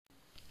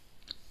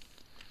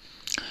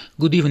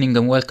Good evening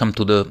and welcome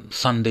to the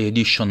Sunday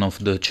edition of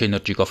the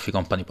Chainergy Coffee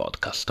Company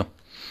podcast.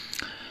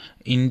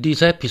 In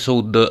this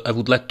episode, I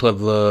would like to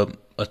have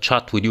a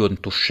chat with you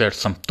and to share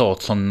some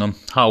thoughts on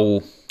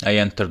how I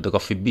entered the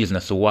coffee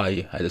business,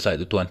 why I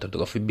decided to enter the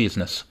coffee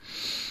business,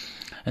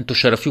 and to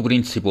share a few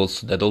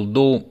principles that,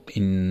 although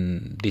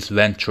in this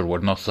venture were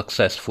not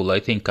successful,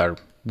 I think are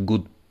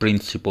good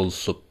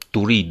principles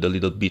to read a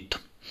little bit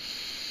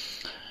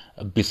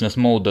a business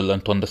model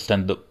and to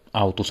understand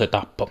how to set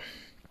up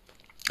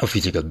a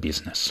physical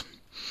business.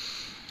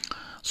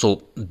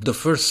 So the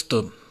first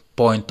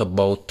point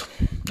about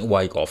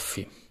why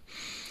coffee.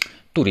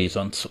 Two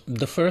reasons.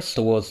 The first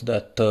was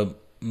that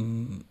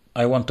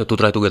I wanted to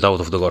try to get out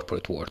of the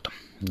corporate world.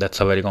 That's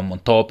a very common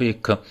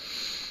topic.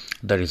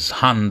 There is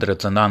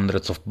hundreds and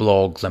hundreds of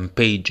blogs and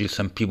pages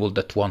and people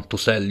that want to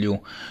sell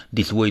you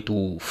this way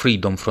to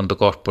freedom from the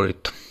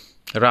corporate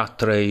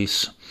rat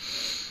race.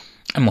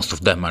 And most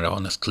of them are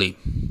honestly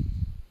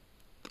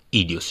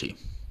idiocy.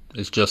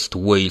 It's just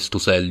ways to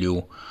sell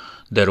you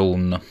their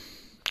own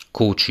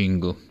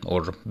coaching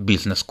or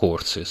business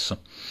courses.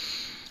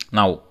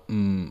 Now,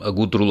 a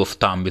good rule of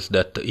thumb is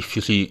that if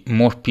you see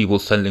more people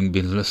selling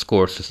business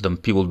courses than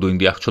people doing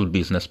the actual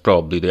business,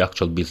 probably the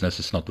actual business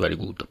is not very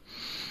good.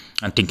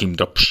 I'm thinking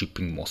drop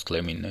shipping mostly.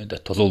 I mean,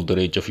 that was all the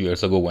rage a few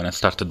years ago when I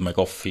started my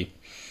coffee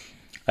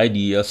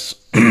ideas.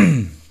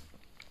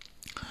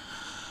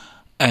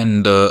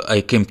 And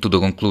I came to the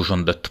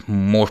conclusion that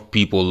more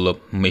people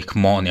make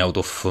money out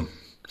of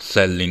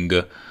selling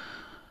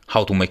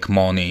how to make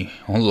money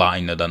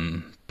online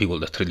than people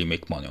that really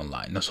make money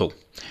online. So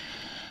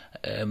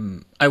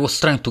I was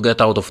trying to get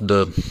out of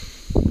the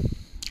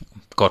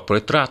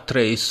corporate rat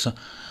race,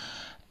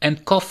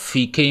 and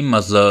coffee came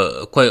as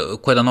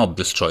quite an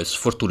obvious choice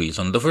for two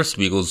reasons. The first,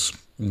 because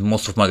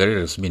most of my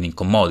career has been in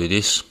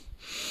commodities.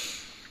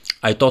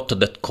 I thought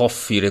that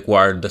coffee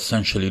required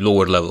essentially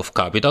lower level of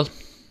capital,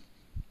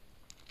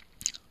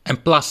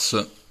 and plus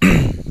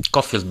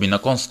coffee has been a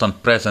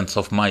constant presence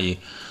of my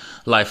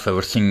life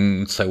ever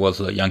since I was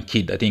a young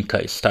kid. I think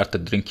I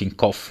started drinking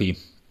coffee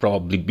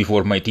probably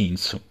before my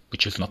teens,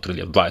 which is not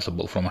really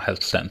advisable from a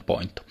health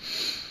standpoint.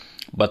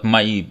 But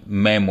my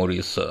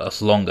memories,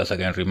 as long as I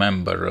can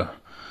remember,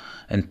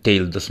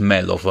 entail the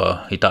smell of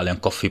an Italian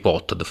coffee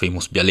pot, the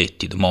famous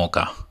Bialetti, the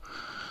mocha,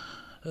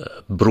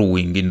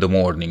 brewing in the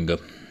morning,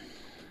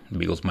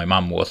 because my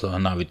mom was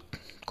an avid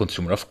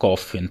consumer of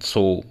coffee, and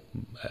so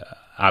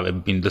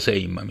I've been the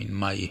same. I mean,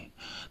 my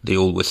day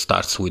always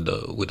starts with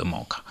a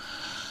mocha.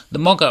 The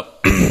mocha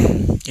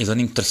is an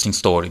interesting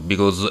story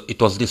because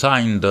it was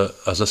designed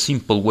as a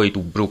simple way to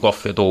brew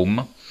coffee at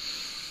home,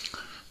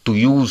 to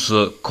use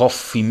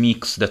coffee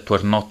mix that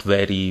were not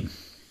very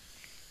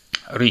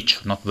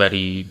rich, not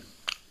very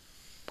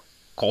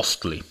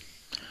costly.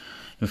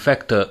 In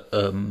fact,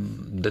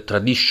 the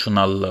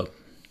traditional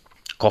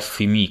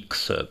coffee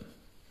mix,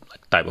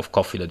 like type of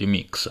coffee that you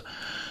mix,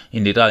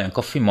 in the Italian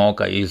coffee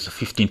mocha is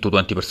 15 to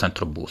 20%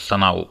 Robusta.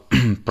 Now,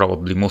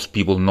 probably most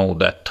people know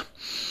that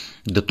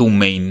the two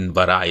main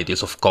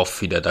varieties of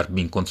coffee that are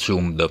being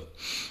consumed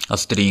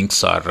as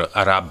drinks are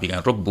Arabica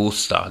and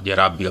Robusta, the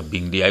Arabica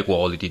being the high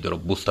quality, the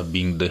Robusta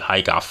being the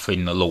high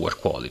caffeine, lower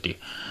quality.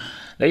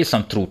 There is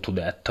some truth to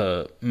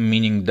that,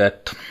 meaning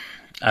that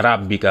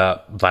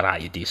Arabica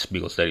varieties,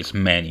 because there is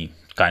many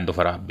kind of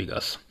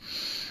Arabicas,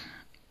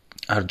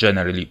 are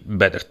generally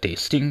better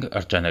tasting,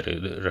 are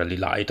generally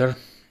lighter,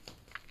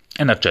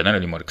 and are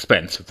generally more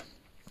expensive.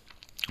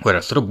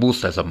 Whereas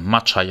Robusta has a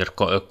much higher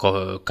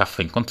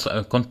caffeine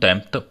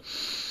content.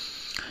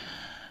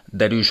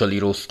 They're usually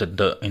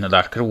roasted in a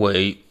darker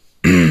way,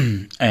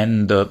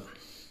 and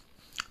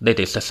they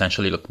taste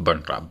essentially like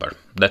burnt rubber.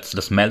 That's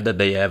the smell that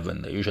they have,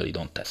 and they usually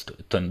don't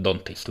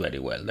taste very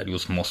well. They're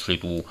used mostly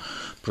to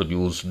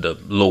produce the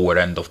lower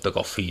end of the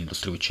coffee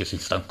industry, which is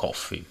instant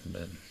coffee.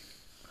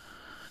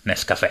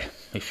 Nescafe,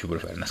 if you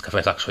prefer. Nescafe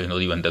is actually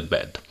not even that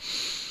bad.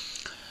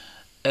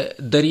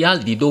 The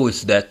reality, though,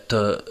 is that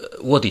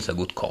what is a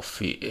good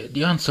coffee?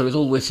 The answer is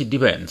always it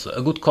depends.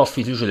 A good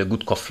coffee is usually a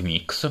good coffee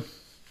mix.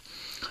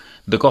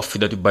 The coffee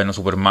that you buy in a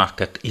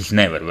supermarket is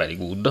never very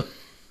good.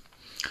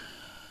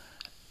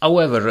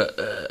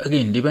 However,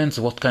 again, depends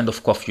what kind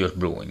of coffee you're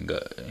brewing.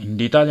 In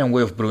the Italian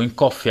way of brewing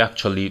coffee,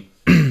 actually,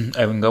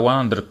 having a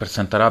 100%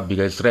 Arabica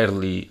is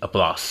rarely a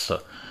plus.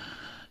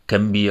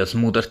 Can be a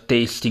smoother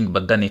tasting,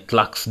 but then it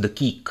lacks the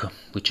kick,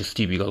 which is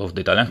typical of the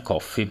Italian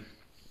coffee.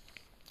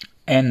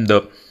 And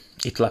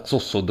it lacks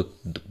also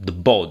the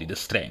body, the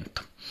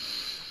strength.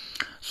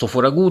 So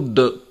for a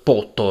good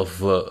pot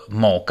of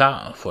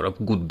mocha, for a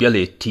good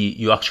Bialetti,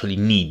 you actually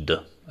need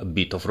a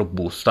bit of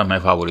Robusta. My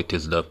favorite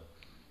is the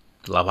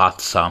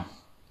Lavazza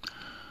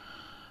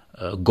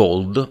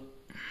Gold.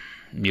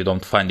 You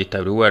don't find it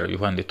everywhere, you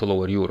find it all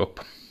over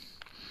Europe.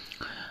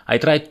 I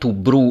tried to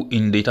brew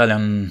in the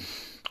Italian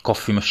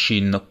coffee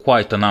machine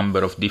quite a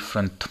number of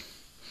different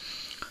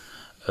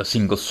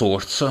single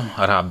source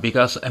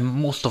Arabicas, and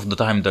most of the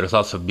time the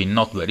results have been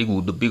not very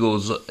good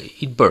because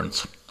it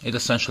burns. It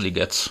essentially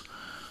gets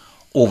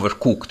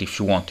overcooked, if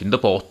you want, in the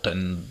pot,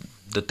 and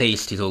the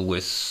taste is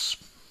always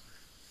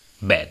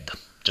bad,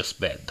 just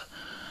bad.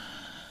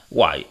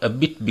 Why? A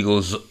bit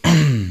because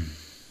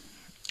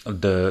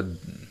the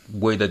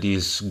way that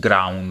is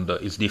ground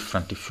is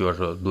different if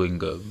you're doing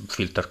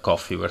filter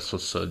coffee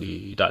versus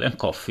the Italian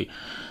coffee.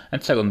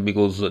 And second,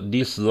 because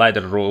this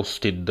lighter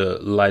roasted,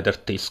 lighter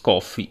taste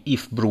coffee,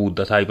 if brewed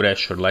at high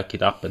pressure like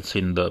it happens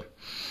in the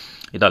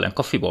Italian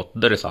coffee pot,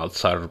 the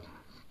results are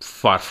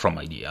far from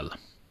ideal.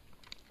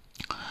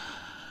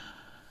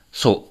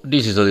 So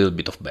this is a little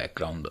bit of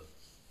background.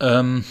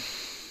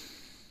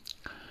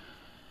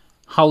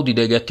 How did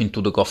I get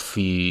into the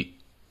coffee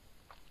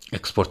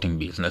exporting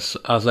business?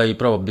 As I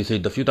probably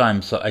said a few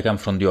times, I come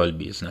from the oil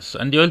business.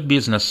 And the oil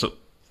business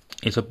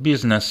is a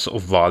business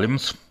of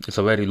volumes. It's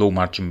a very low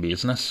margin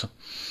business.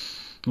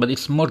 But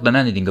it's more than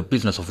anything a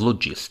business of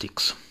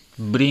logistics.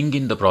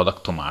 Bringing the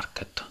product to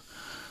market.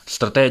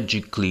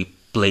 Strategically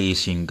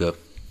placing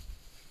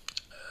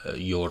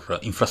your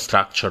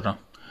infrastructure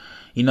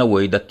in a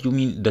way that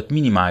that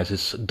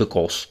minimizes the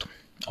cost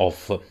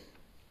of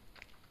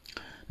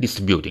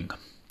distributing.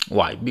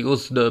 Why?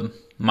 Because the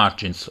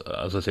margins,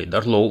 as I said,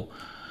 are low.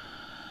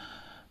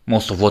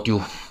 Most of what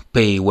you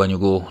pay when you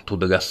go to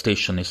the gas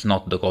station is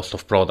not the cost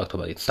of product,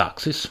 but it's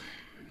taxes.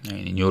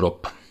 And in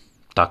Europe,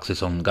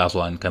 taxes on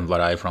gasoline can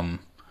vary from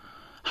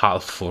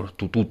half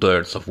to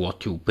 2/3 of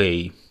what you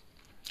pay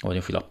when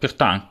you fill up your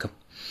tank.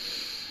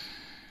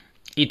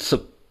 It's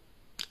a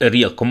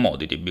real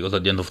commodity, because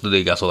at the end of the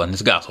day, gasoline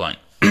is gasoline.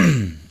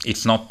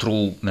 It's not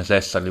true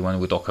necessarily when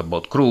we talk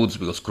about crudes,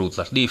 because crudes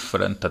are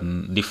different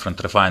and different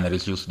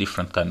refineries use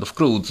different kind of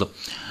crudes.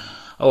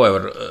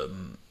 However,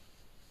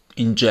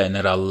 in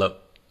general,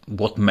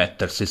 what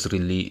matters is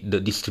really the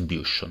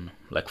distribution.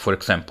 Like, for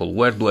example,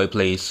 where do I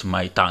place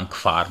my tank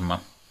farm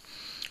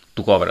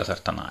to cover a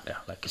certain area?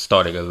 Like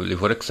historically,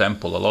 for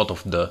example, a lot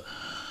of the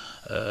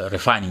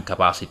refining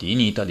capacity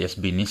in Italy has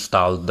been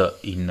installed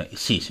in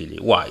Sicily.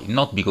 Why?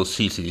 Not because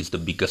Sicily is the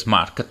biggest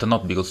market,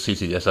 not because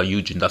Sicily has a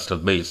huge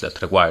industrial base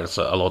that requires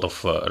a lot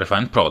of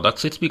refined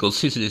products. It's because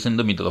Sicily is in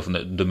the middle of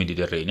the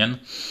Mediterranean.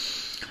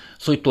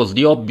 So it was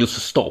the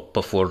obvious stop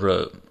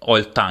for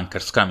oil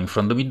tankers coming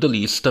from the Middle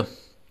East.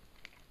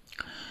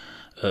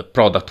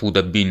 Product would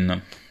have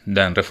been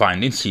then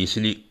refined in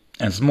Sicily,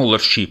 and smaller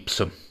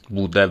ships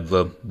would have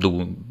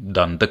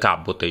done the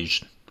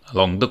cabotage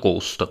along the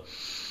coast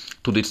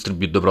to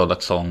distribute the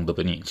products along the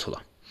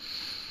peninsula.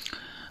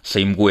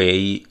 Same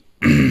way,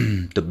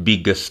 the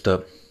biggest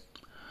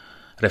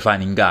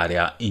refining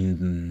area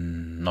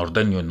in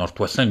northern and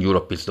northwestern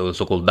Europe is the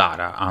so-called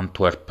ARA,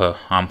 Antwerp,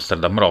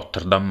 Amsterdam,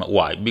 Rotterdam.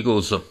 Why?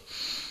 Because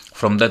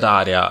from that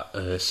area,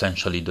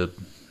 essentially the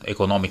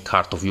economic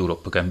heart of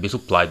Europe can be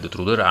supplied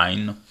through the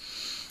Rhine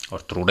or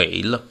through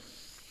rail.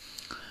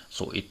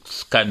 So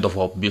it's kind of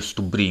obvious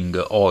to bring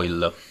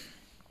oil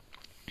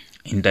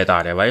in that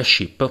area via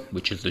ship,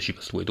 which is the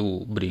cheapest way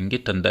to bring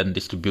it, and then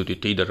distribute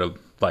it either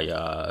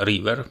via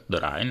river, the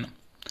Rhine,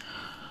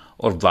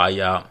 or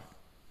via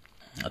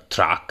a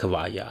truck,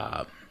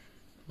 via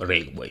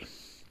railway.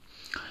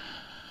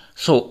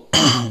 So,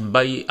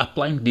 by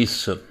applying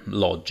this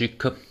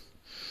logic,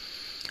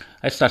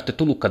 I started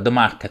to look at the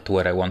market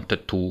where I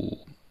wanted to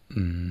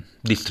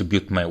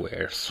distribute my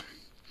wares.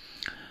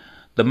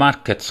 The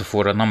markets,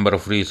 for a number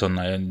of reasons,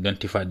 I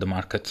identified the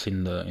markets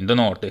in the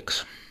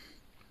Nordics.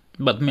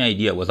 But my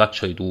idea was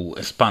actually to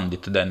expand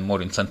it then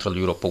more in Central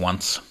Europe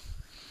once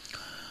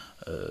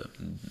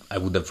I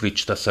would have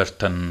reached a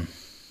certain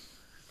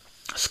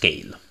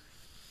scale.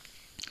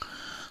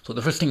 So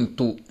the first thing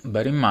to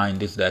bear in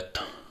mind is that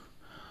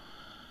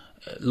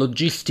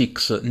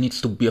logistics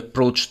needs to be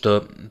approached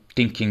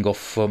thinking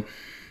of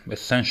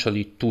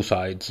essentially two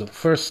sides.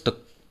 First, the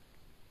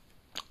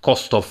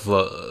cost of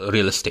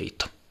real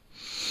estate.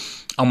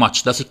 How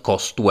much does it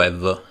cost to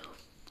have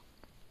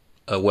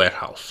a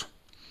warehouse?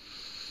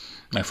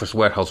 My first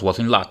warehouse was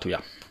in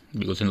Latvia,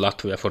 because in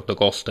Latvia, for the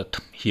cost that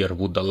here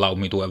would allow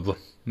me to have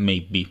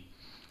maybe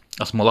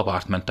a small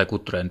apartment, I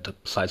could rent a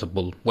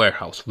sizable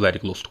warehouse very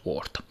close to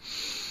port.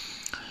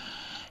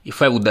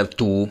 If I would have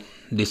to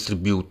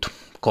distribute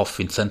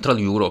coffee in Central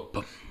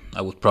Europe,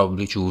 I would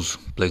probably choose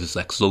places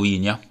like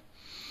Slovenia,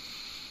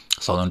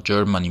 southern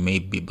Germany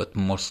maybe, but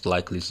most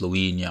likely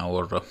Slovenia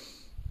or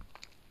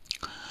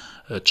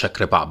Czech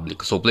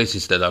Republic. So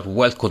places that are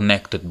well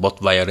connected both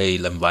via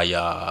rail and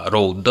via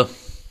road,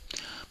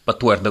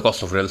 but where the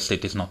cost of real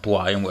estate is not too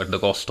high and where the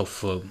cost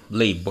of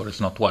labor is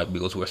not too high,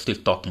 because we're still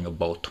talking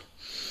about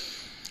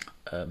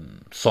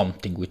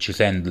something which is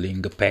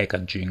handling,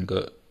 packaging,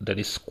 that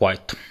is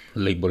quite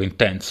labor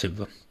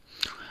intensive.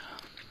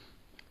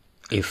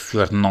 If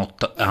you are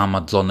not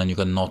Amazon and you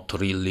cannot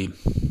really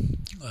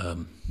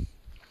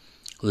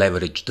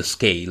leverage the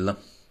scale,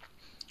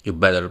 you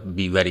better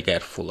be very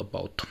careful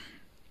about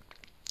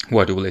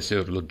where you place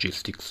your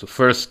logistics.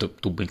 First,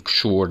 to make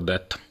sure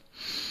that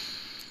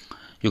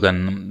you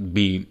can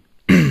be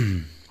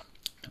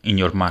in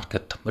your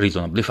market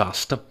reasonably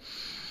fast.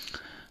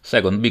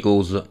 Second,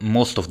 because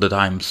most of the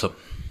times,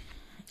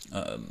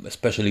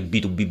 especially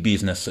B2B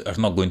business, are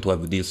not going to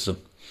have this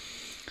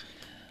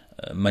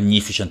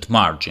magnificent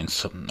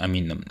margins. I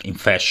mean, in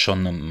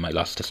fashion, my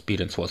last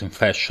experience was in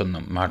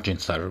fashion,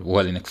 margins are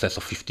well in excess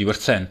of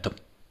 50%.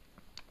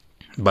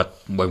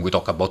 But when we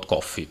talk about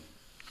coffee,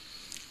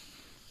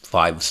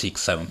 5,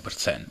 6,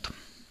 7%.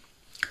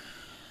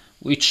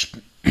 Which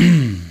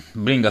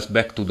bring us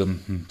back to the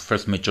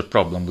first major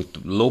problem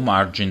with low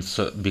margins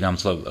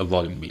becomes a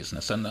volume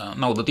business. And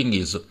now the thing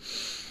is,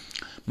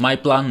 my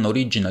plan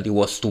originally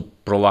was to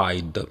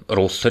provide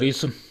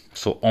roasteries,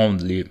 so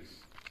only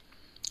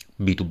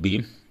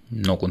B2B,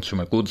 no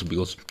consumer goods,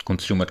 because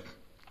consumer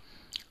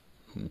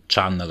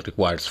channel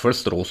requires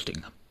first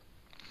roasting,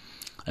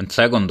 and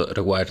second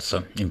requires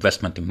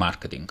investment in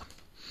marketing.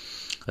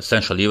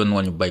 Essentially, even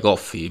when you buy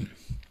coffee,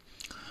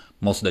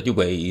 most that you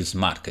pay is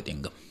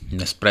marketing.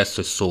 Nespresso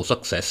is so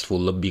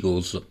successful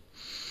because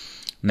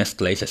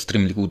Nestlé is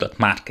extremely good at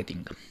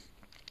marketing.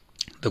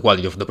 The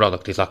quality of the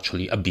product is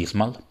actually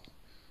abysmal,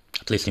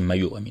 at least in my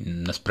view. I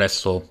mean,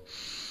 Nespresso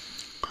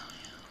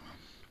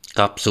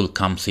capsule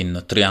comes in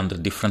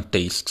 300 different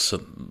tastes,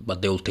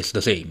 but they all taste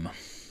the same.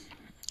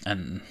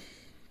 And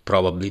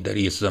probably there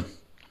is a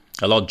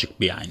logic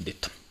behind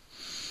it.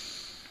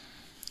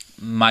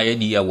 My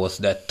idea was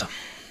that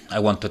I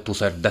wanted to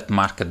serve that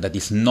market that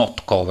is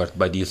not covered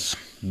by this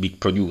big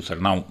producer.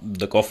 Now,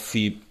 the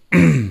coffee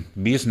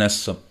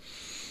business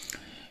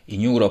in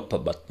Europe,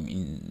 but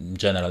in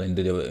general in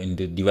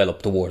the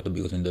developed world,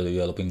 because in the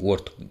developing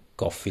world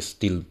coffee is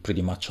still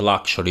pretty much a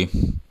luxury.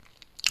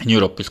 In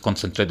Europe is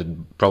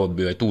concentrated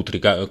probably by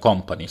 2-3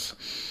 companies.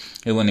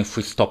 Even if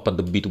we stop at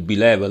the B2B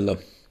level,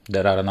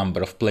 there are a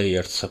number of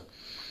players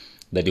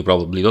that you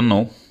probably don't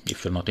know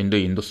if you're not in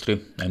the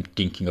industry. I'm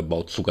thinking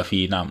about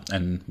Sucafina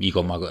and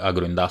Ecom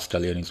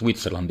Agroindustrial here in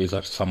Switzerland. These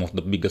are some of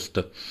the biggest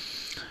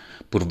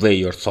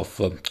purveyors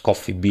of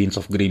coffee beans,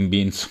 of green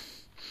beans,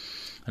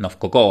 and of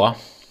cocoa.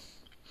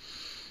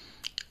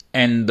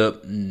 And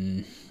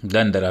then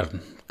there are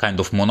kind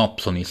of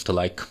monopsonists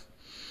like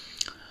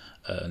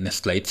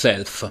Nestlé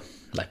itself,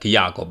 like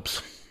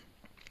Jacobs,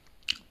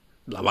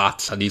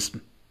 Lavazza, these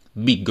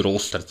big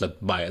roasters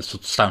that buy a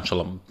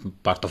substantial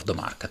part of the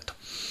market.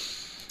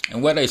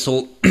 And where I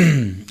saw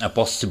a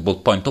possible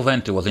point of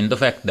entry was in the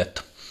fact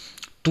that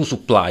to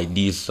supply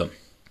these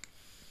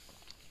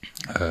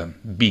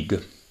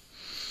big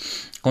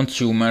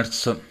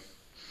consumers,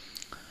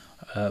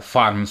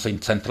 farms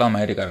in Central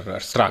America are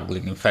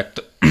struggling. In fact,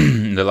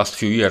 in the last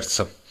few years,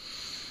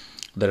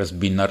 there has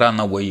been a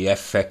runaway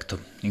effect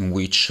in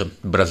which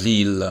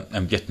Brazil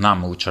and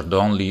Vietnam, which are the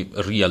only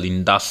real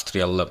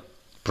industrial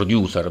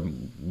producer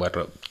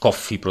where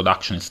coffee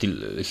production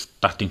is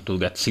starting to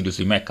get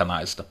seriously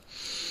mechanized,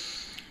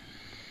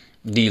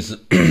 these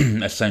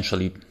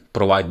essentially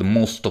provide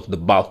most of the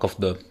bulk of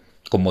the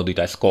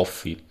commoditized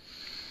coffee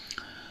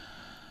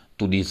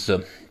to these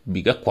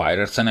big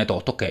acquirers. And I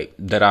thought, okay,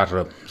 there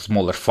are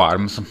smaller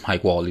farms, high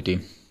quality.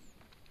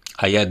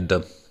 I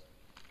had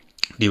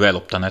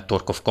developed a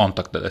network of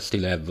contact that I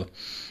still have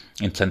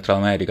in Central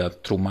America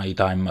through my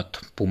time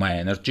at Puma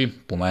Energy.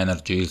 Puma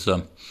Energy is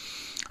a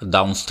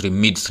downstream,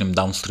 midstream,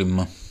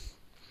 downstream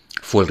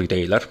fuel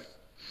retailer,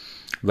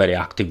 very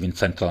active in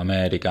Central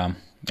America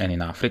and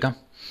in Africa.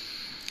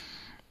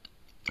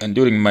 And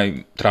during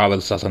my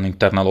travels as an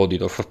internal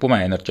auditor for Puma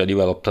Energy, I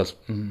developed a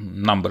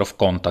number of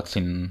contacts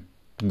in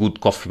good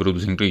coffee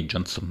producing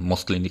regions,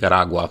 mostly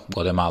Nicaragua,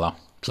 Guatemala,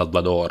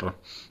 Salvador,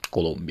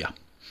 Colombia.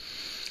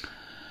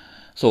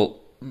 So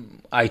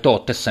I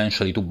thought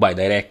essentially to buy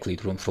directly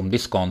from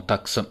these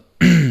contacts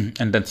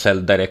and then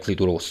sell directly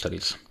to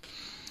roasteries.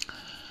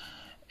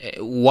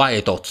 Why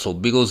I thought so?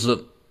 Because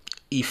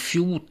if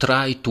you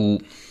try to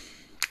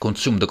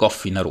consume the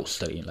coffee in a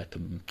roastery, like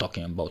I'm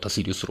talking about a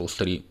serious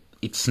roastery,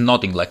 it's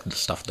nothing like the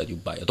stuff that you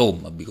buy at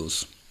home,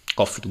 because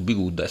coffee to be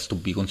good has to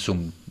be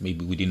consumed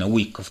maybe within a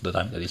week of the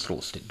time that it's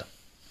roasted.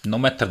 No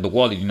matter the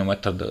quality, no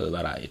matter the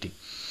variety.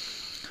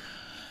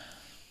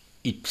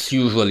 It's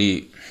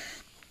usually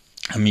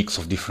a mix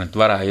of different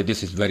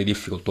varieties. It's very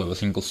difficult to have a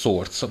single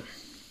source.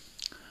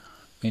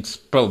 It's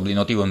probably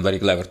not even very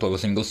clever to have a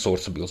single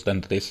source, because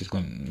then the taste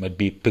might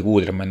be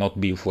peculiar, might not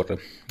be for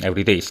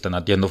every taste. And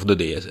at the end of the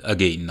day,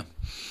 again,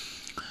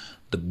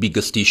 the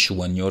biggest issue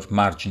when your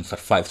margins are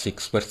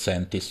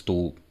 5-6% is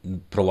to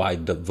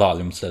provide the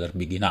volumes that are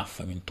big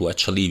enough. I mean, to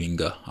actually living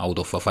out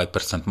of a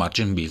 5%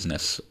 margin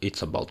business,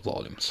 it's about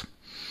volumes.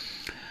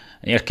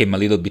 And here came a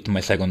little bit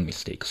my second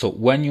mistake. So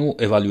when you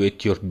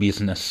evaluate your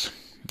business,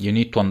 you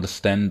need to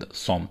understand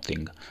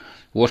something.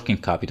 Working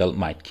capital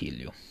might kill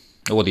you.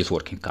 What is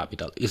working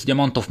capital? It's the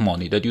amount of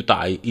money that you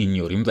tie in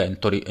your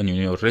inventory and in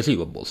your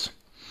receivables.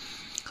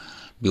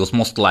 Because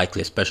most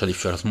likely, especially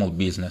if you're a small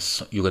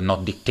business, you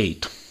cannot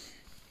dictate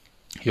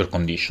your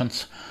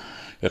conditions.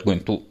 You're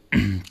going to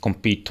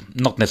compete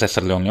not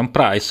necessarily only on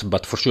price,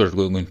 but for sure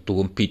you're going to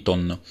compete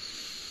on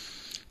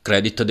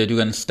credit that you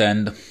can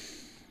stand,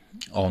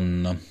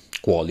 on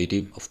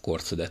quality. Of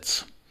course,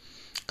 that's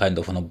kind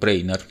of a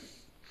no-brainer.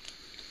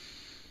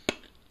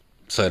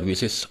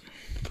 Services.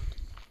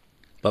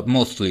 But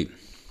mostly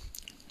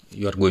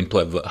you are going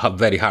to have a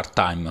very hard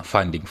time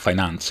finding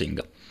financing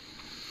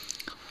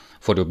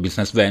for your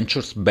business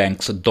ventures.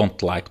 Banks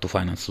don't like to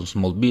finance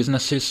small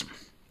businesses.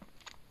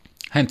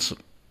 Hence,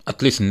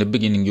 at least in the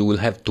beginning, you will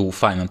have to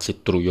finance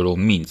it through your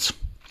own means,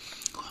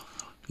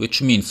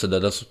 which means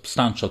that a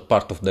substantial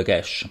part of the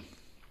cash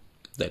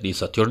that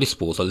is at your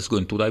disposal is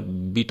going to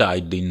be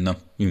tied in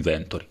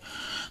inventory.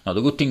 Now,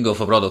 the good thing of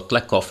a product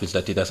like coffee is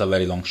that it has a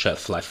very long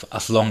shelf life,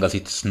 as long as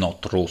it's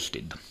not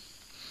roasted.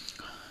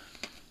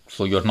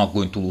 So you're not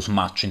going to lose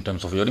much in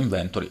terms of your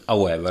inventory.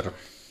 However,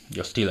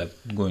 you're still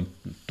going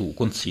to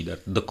consider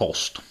the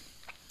cost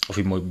of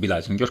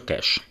immobilizing your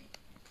cash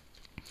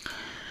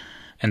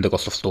and the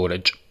cost of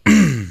storage.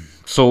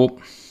 So,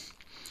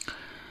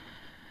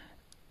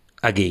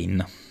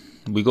 again,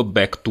 we go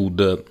back to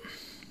the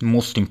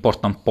most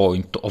important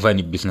point of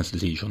any business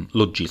decision: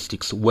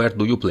 logistics. Where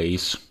do you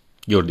place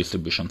your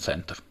distribution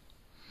center?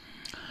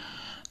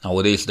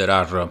 Nowadays, there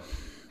are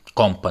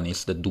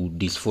companies that do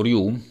this for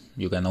you.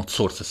 You can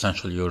outsource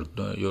essentially your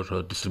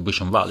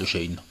distribution value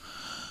chain.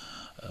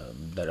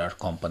 There are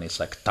companies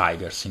like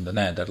Tigers in the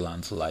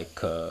Netherlands,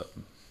 like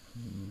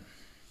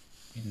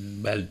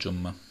in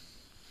Belgium.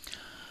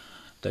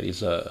 There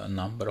is a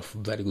number of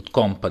very good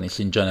companies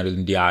in general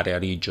in the area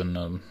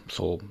region.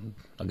 So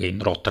again,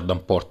 Rotterdam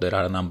Port, there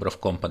are a number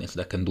of companies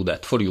that can do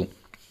that for you.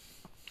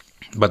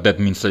 But that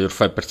means that your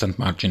 5%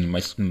 margin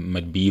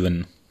might be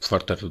even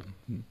further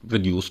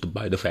reduced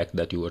by the fact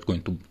that you are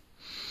going to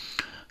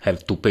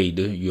have to pay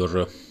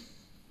your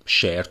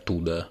share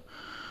to the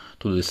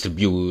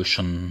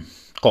distribution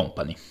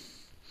company.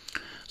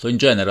 So in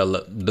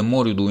general, the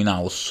more you do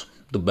in-house,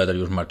 the better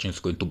your margin is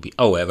going to be.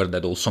 However,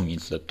 that also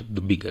means that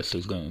the bigger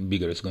is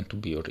going to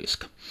be your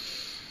risk.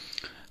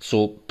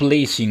 So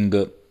placing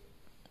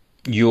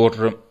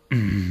your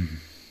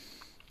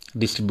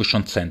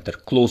distribution center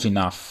close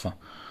enough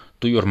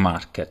to your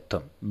market,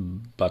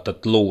 but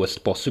at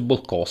lowest possible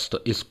cost,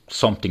 is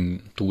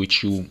something to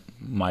which you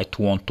might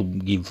want to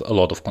give a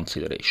lot of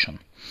consideration.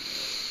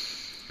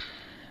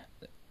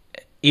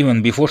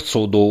 Even before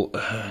so, though,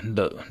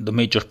 the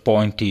major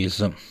point is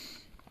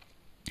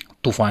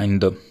to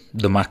find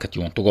the market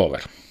you want to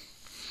cover.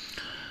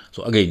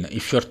 So again,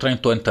 if you're trying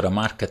to enter a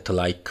market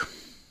like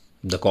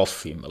the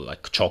coffee,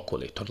 like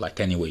chocolate, or like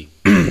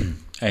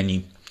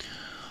any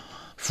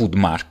food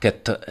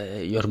market,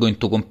 you're going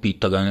to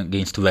compete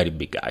against very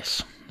big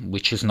guys,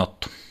 which is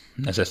not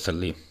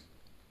necessarily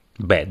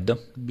bad,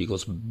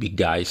 because big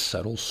guys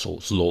are also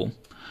slow.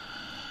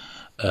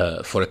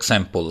 For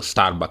example,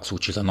 Starbucks,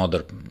 which is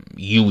another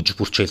huge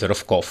purchaser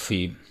of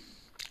coffee,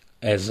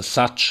 has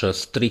such a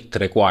strict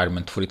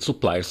requirement for its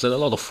suppliers that a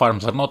lot of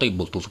farms are not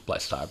able to supply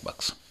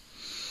Starbucks.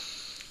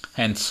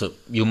 Hence,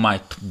 you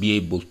might be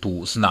able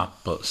to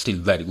snap still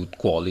very good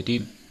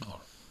quality, or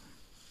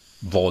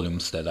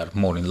volumes that are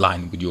more in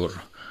line with your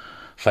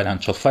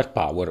financial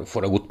firepower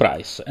for a good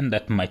price, and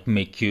that might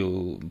put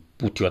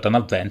you at an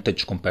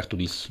advantage compared to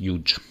these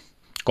huge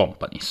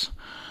companies.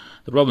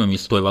 The problem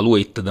is to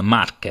evaluate the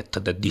market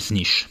that this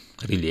niche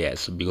really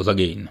has, because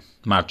again,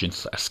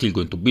 margins are still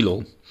going to be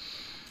low,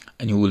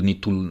 and you will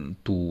need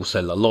to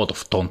sell a lot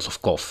of tons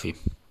of coffee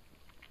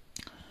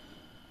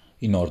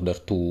in order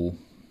to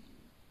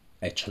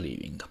hatch a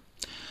living.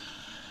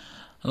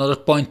 Another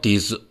point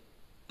is,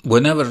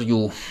 whenever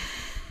you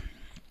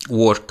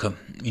work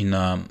in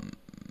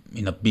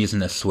a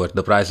business where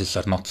the prices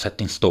are not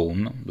set in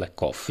stone, like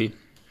coffee,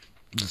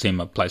 the same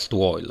applies to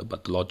oil,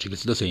 but the logic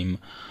is the same,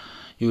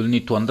 you will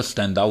need to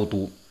understand how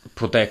to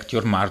protect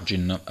your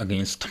margin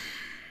against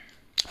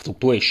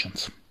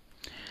fluctuations.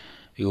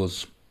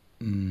 Because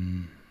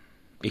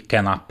it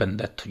can happen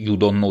that you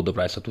don't know the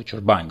price at which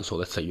you're buying. So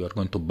let's say you are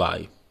going to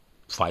buy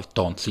 5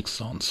 tons, 6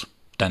 tons,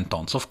 10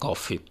 tons of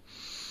coffee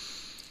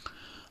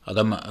at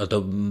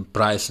a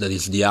price that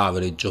is the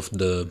average of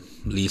the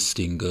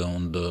listing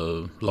on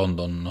the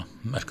London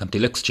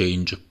Mercantile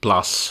Exchange,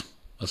 plus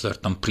a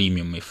certain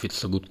premium if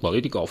it's a good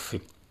quality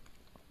coffee,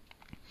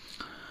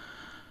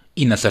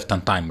 in a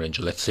certain time range,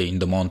 let's say in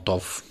the month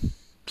of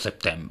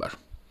September.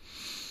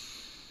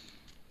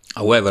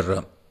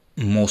 However,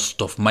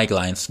 most of my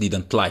clients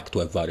didn't like to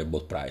have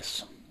variable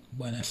price.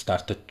 When I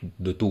started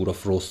the tour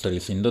of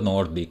roasteries in the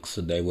Nordics,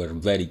 they were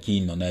very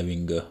keen on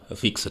having a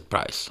fixed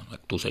price,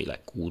 like to say,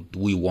 like,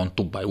 we want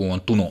to buy, we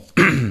want to know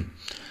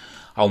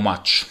how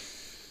much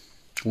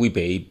we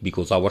pay,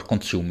 because our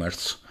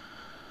consumers,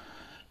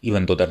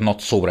 even though they're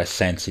not so price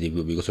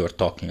sensitive, because we're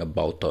talking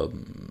about,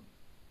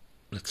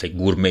 let's say,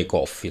 gourmet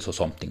coffee, so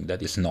something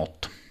that is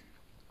not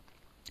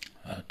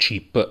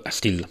cheap,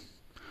 still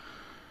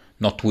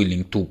not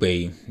willing to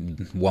pay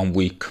 1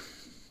 week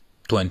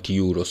 20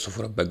 euros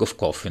for a bag of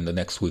coffee and the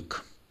next week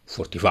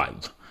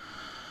 45.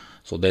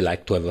 So they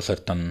like to have a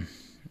certain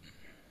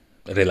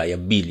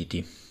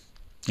reliability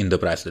in the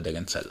price that they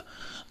can sell.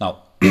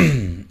 Now,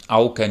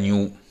 how can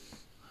you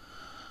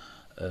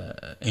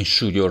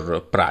ensure your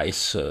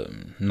price?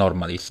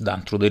 Normally it's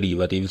done through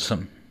derivatives.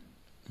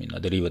 A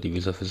derivative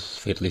is a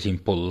fairly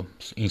simple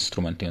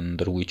instrument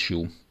under which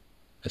you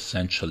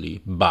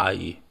essentially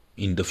buy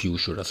in the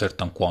future a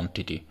certain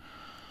quantity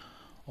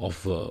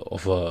of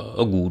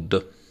a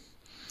good.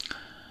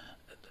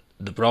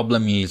 The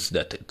problem is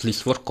that, at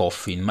least for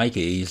coffee, in my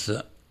case,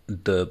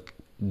 the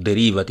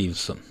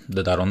derivatives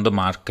that are on the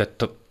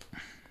market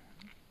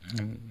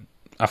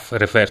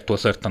refer to a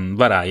certain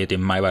variety,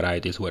 and my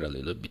varieties were a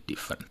little bit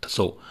different.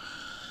 So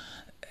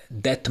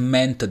that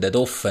meant that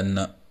often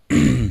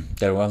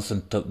there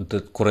wasn't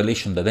the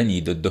correlation that I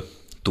needed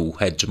to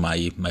hedge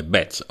my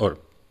bets,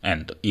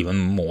 and even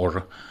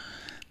more,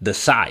 the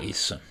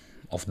size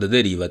of the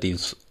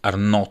derivatives are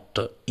not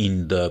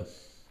in the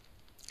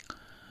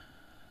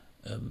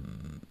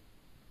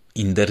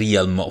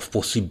realm of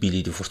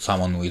possibility for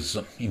someone who is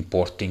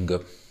importing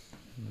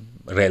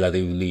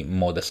relatively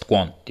modest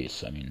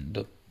quantities. I mean,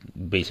 the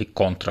basic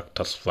contract,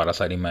 as far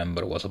as I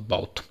remember, was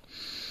about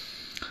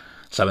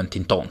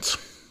 17 tons,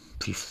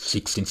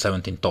 16,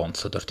 17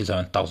 tons,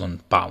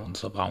 37,000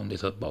 pounds. A pound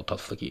is about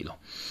half a kilo.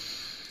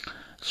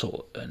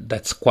 So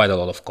that's quite a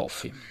lot of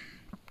coffee.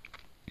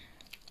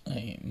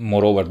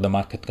 Moreover, the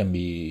market can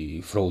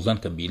be frozen,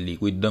 can be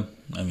liquid.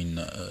 I mean,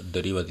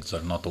 derivatives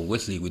are not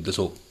always liquid,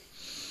 so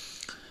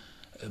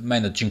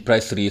managing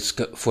price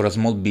risk for a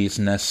small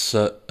business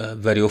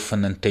very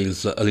often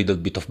entails a little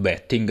bit of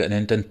betting, and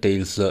it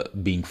entails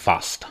being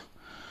fast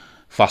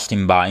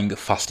in buying,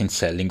 fast in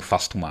selling,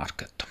 fast to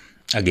market.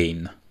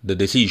 Again, the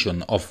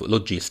decision of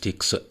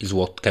logistics is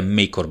what can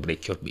make or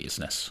break your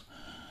business.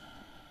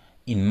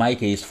 In my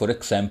case, for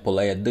example,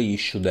 I had the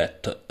issue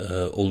that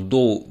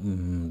although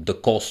the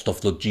cost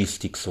of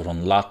logistics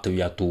from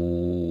Latvia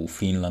to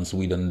Finland,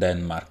 Sweden,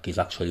 Denmark is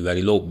actually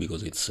very low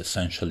because it's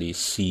essentially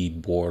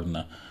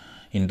seaborne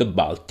in the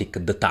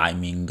Baltic, the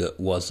timing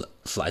was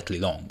slightly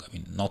long. I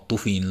mean, not to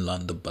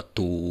Finland, but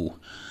to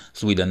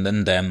Sweden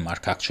and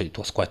Denmark, actually it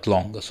was quite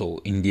long. So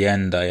in the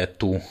end, I had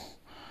to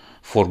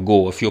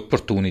forego a few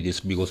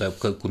opportunities because I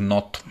could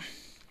not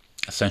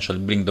essentially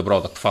bring the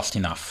product fast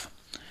enough.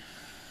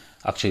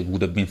 Actually, it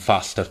would have been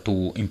faster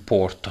to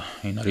import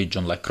in a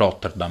region like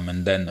Rotterdam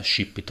and then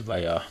ship it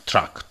via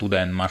truck to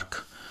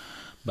Denmark.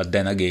 But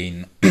then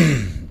again,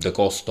 the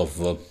cost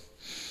of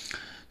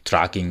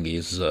trucking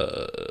is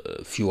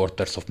a few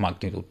orders of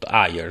magnitude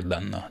higher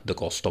than the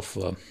cost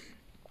of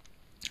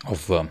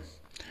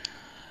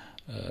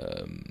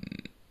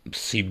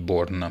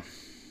seaborne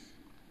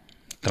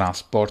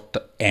transport,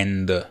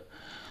 and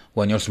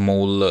when you're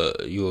small,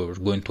 you're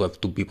going to have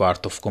to be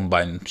part of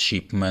combined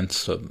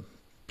shipments,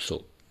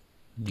 so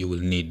you will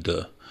need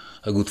a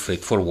good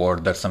freight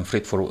forwarders, and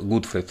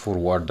good freight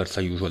forwarders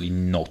are usually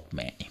not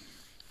many.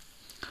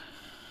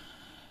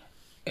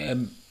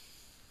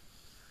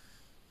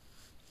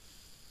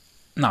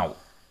 Now,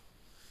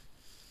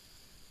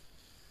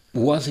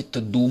 was it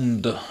a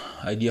doomed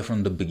idea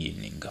from the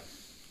beginning?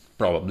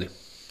 Probably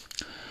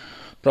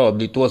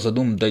it was a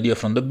doomed idea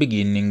from the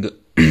beginning.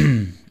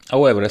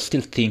 However, I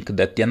still think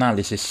that the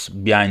analysis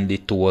behind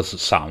it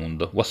was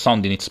sound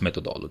in its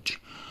methodology.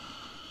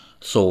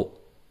 So,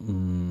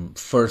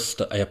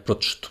 first I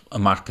approached a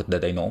market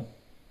that I know,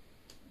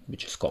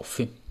 which is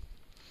coffee.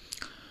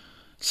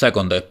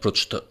 Second, I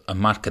approached a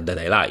market that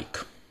I like.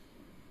 I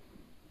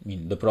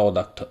mean, the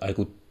product, I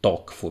could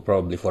talk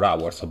probably for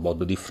hours about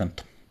the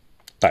different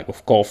type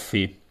of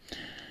coffee,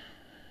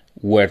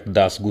 where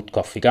does good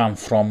coffee come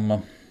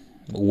from,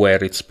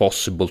 where it's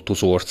possible to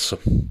source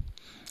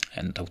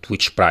and at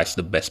which price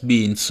the best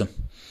beans,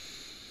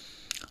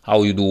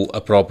 how you do a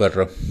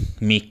proper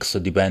mix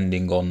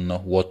depending on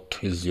what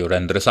is your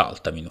end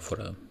result. I mean, for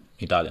an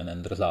Italian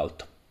end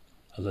result,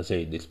 as I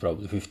said, it's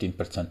probably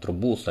 15%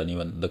 Robusta, and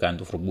even the kind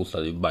of Robusta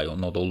that you buy,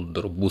 not all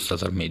the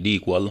Robustas are made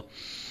equal.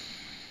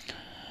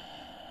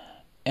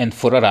 And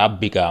for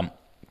Arabica,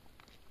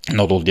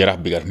 not all the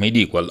Arabica are made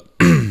equal.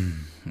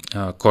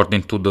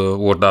 According to the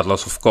World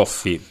Atlas of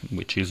Coffee,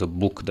 which is a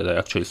book that I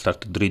actually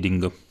started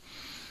reading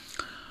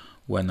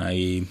when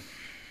I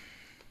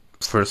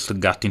first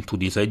got into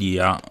this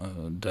idea,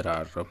 there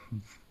are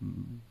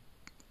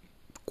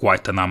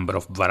quite a number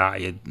of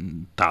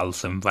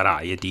varietals and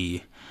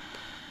variety.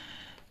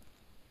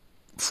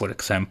 For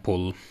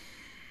example,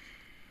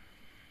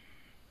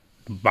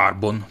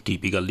 bourbon,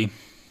 typically.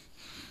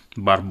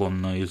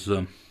 Bourbon is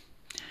a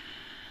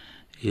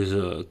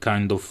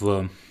kind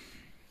of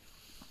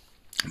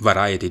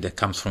variety that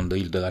comes from the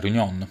Ile de la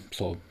Réunion,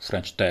 so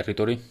French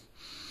territory,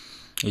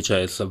 which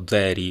has a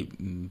very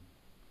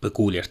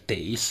peculiar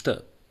taste,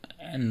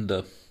 and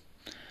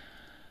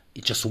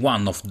it's just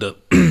one of the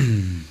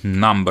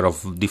number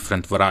of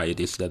different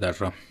varieties that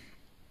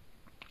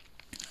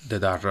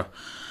are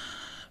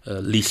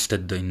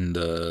listed in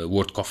the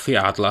World Coffee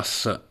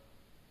Atlas,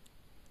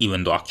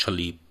 even though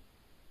actually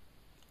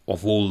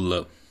of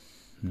all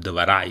the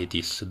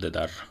varieties that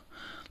are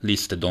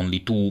listed, only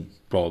two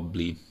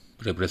probably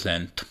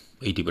represent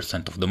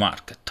 80% of the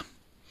market,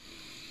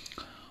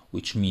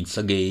 which means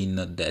again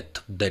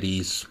that there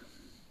is,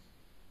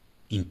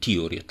 in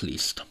theory at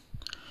least,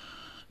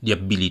 the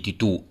ability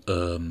to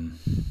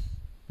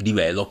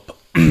develop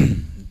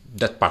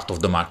that part of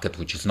the market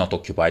which is not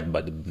occupied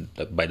by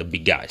the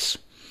big guys.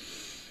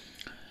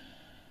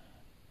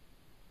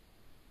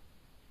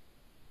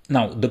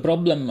 Now, the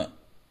problem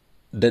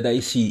that I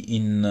see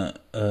in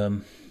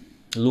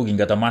looking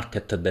at a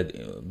market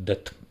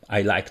that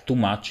I like too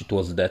much, it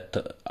was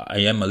that I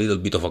am a little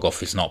bit of a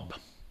coffee snob.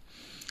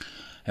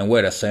 And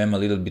whereas I am a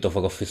little bit of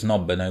a coffee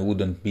snob and I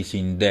wouldn't be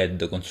seen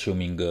dead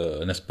consuming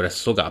an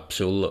espresso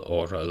capsule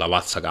or a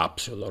Lavazza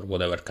capsule or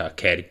whatever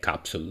Keurig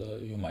capsule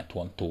you might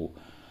want to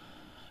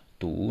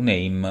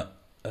name,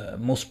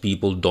 most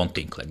people don't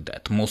think like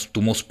that.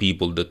 To most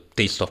people, the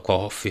taste of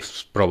coffee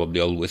is probably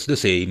always the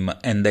same,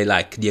 and they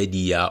like the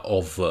idea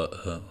of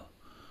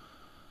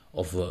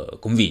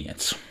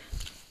convenience.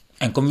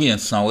 And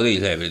convenience nowadays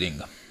is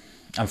everything,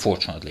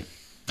 unfortunately.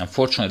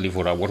 Unfortunately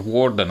for our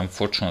world, and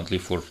unfortunately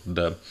for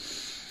the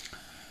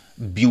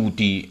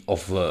beauty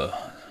of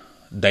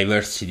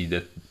diversity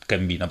that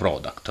can be in a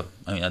product.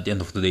 I mean, at the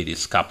end of the day,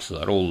 these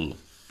capsules are all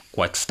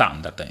quite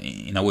standard.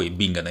 In a way,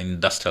 being an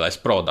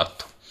industrialized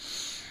product,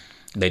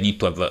 they need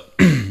to have a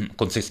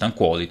consistent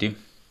quality.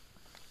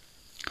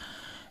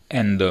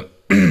 And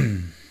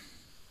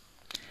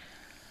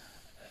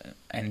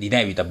and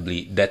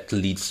inevitably that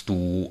leads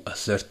to a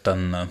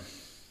certain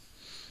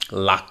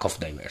lack of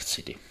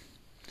diversity.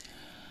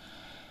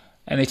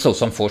 And it's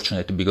also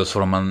unfortunate because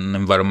from an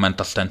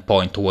environmental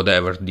standpoint,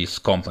 whatever these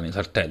companies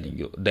are telling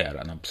you, they are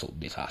an absolute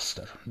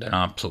disaster. They're an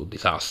absolute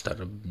disaster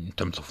in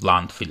terms of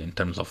landfill, in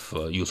terms of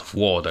use of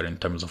water, in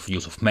terms of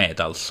use of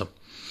metals.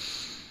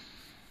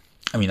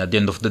 I mean, at the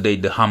end of the day,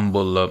 the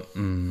humble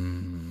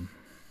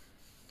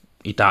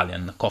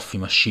Italian coffee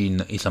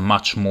machine is a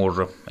much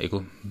more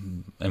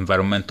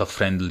environmental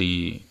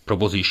friendly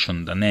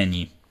proposition than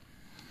any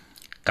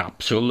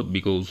capsule,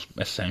 because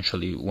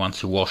essentially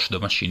once you wash the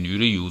machine you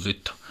reuse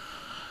it,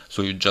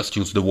 so you just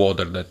use the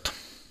water that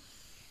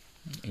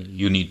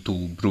you need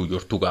to brew your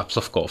 2 cups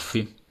of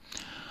coffee,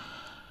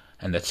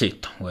 and that's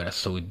it.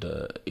 Whereas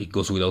it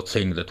goes without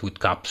saying that with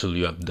capsule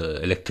you have the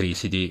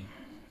electricity,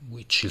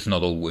 which is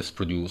not always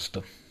produced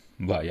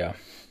via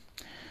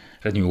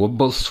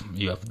renewables.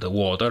 You have the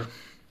water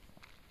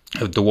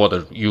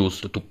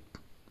used to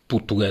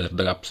put together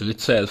the capsule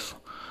itself.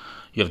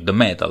 You have the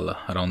metal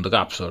around the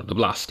capsule, or the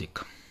plastic.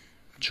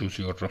 Choose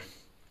your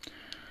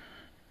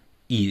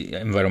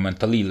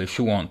environmental ill if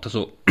you want.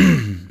 So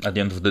at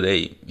the end of the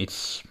day,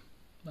 it's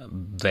a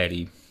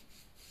very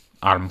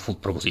harmful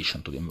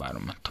proposition to the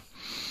environment.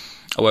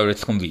 However,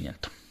 it's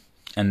convenient,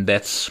 and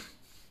that's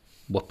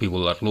what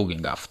people are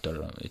looking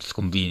after. It's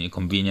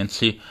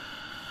conveniency,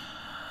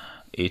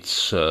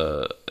 it's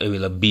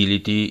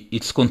availability,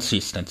 it's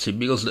consistency.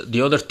 Because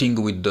the other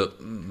thing with the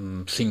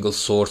single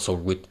source or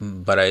with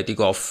variety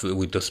coffee,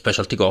 with the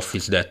specialty coffee,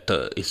 is that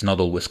it's not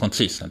always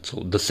consistent.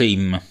 So the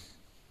same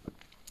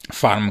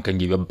farm can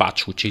give a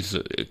batch which is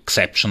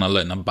exceptional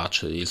and a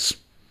batch that is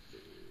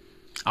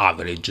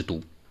average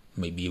to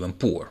maybe even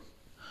poor.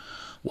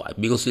 Why?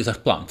 Because these are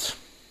plants,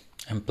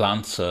 and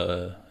plants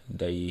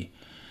they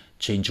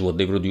change what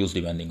they produce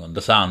depending on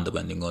the sun,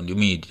 depending on the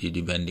humidity,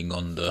 depending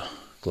on the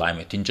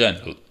climate in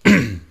general.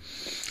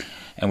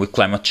 And with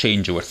climate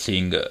change, we're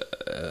seeing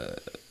a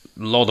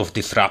lot of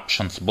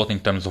disruptions, both in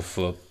terms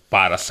of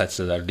parasites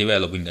that are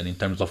developing and in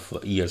terms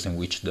of years in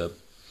which the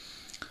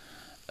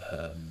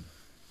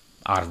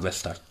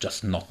harvests are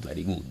just not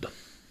very good.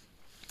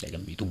 They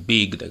can be too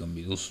big, they can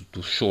be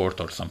too short,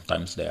 or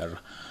sometimes the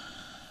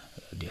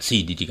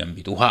acidity can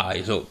be too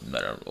high. So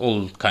there are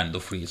all kind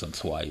of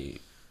reasons why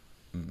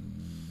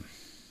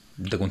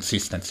the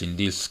consistency in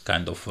this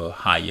kind of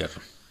higher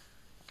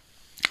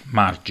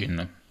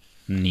margin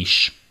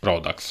niche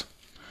products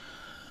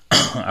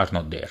are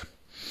not there.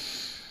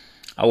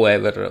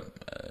 However,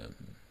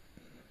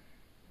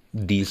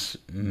 this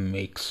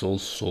makes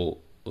also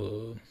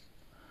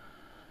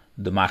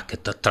the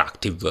market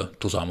attractive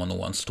to someone who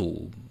wants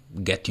to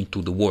get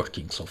into the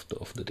workings of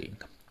the thing.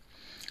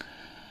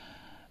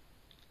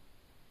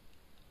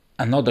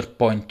 Another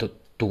point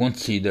to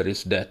consider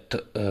is that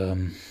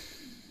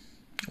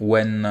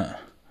when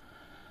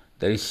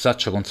there is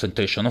such a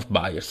concentration of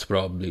buyers,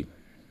 probably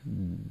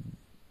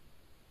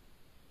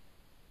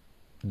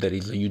there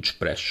is a huge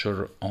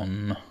pressure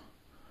on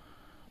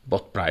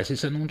both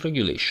prices and on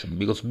regulation,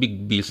 because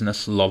big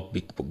business love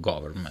big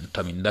government.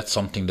 I mean, that's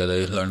something that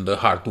I learned the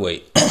hard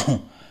way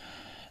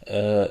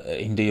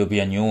in the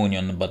European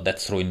Union, but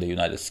that's true in the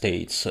United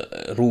States.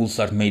 Rules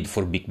are made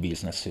for big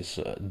businesses.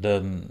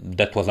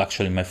 That was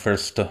actually my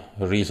first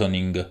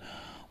reasoning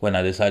when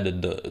I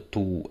decided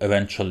to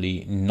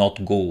eventually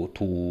not go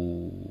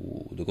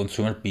to the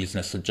consumer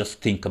business.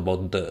 Just think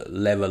about the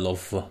level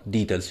of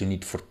details you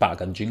need for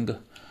packaging,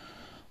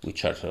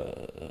 which are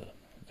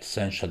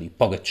essentially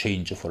pocket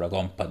change for a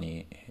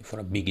company, for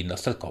a big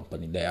industrial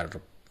company.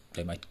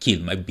 They might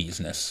kill my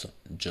business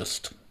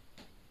just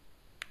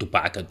to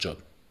package,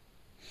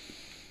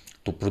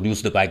 to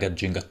produce the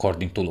packaging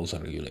according to laws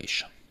and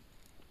regulation.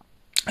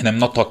 And I'm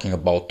not talking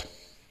about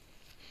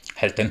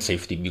health and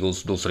safety,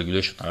 because those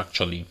regulations are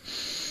actually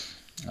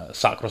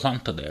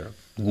sacrosanct. They're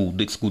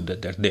good. It's good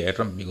that they're there,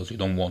 because you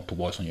don't want to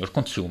poison your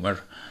consumer.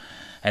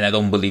 And I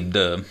don't believe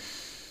the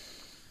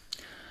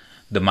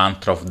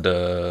mantra of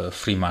the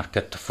free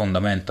market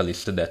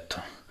fundamentalist that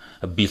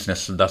a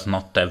business does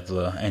not have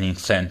an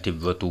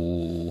incentive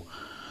to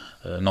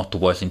not to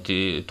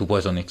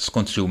poison its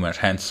consumer,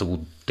 hence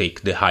would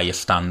take the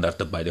highest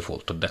standard by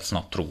default. That's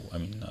not true. I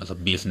mean, as a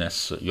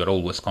business, you're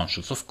always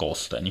conscious of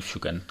cost, and if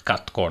you can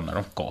cut corner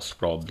of cost,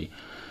 probably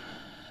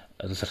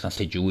at a certain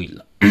stage you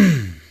will.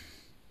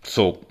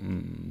 So,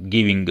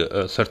 giving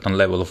a certain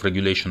level of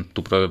regulation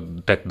to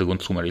protect the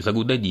consumer is a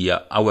good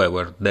idea.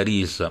 However, there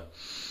is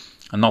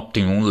an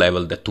optimum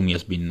level that to me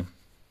has been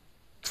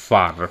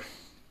far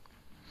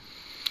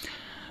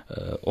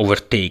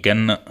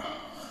overtaken,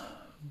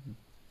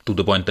 to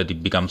the point that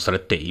it becomes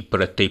red tape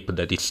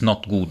that is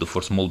not good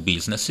for small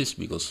businesses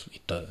because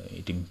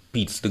it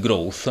impedes the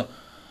growth,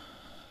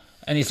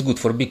 and it's good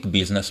for big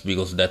business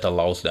because that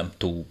allows them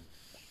to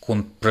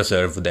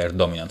preserve their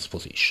dominance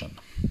position.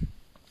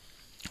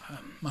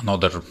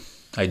 Another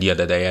idea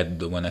that I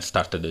had when I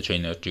started the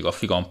chainergy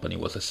coffee company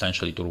was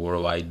essentially to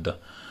provide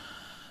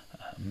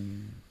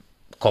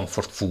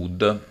comfort food.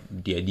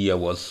 The idea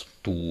was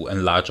to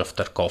enlarge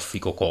after coffee,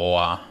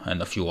 cocoa,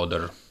 and a few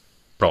other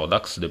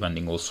products,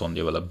 depending also on the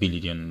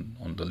availability and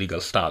on the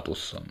legal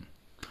status.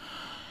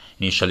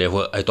 Initially,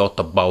 I thought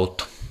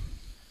about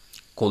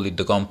calling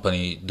the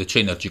company, the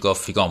chainergy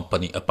coffee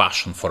company, a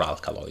passion for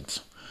alkaloids,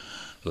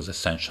 because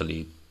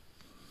essentially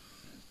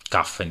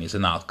caffeine is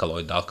an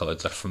alkaloid.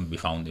 Alkaloids are to be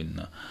found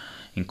in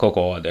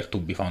cocoa. They're to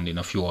be found in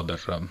a few other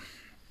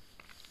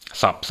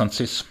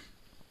substances,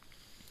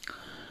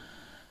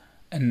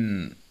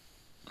 and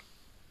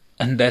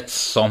that's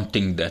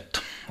something that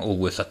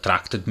always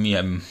attracted me.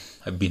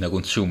 I've been a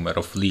consumer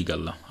of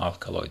legal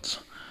alkaloids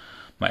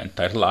my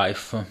entire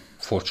life,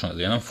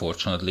 fortunately and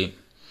unfortunately,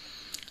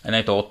 and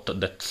I thought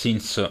that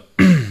since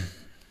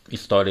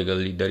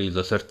historically there is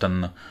a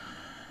certain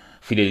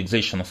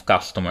fidelization of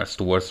customers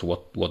towards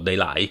what they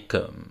like,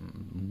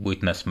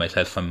 witness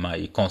myself and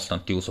my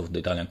constant use of the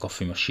Italian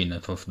coffee machine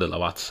and of the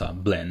Lavazza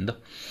blend,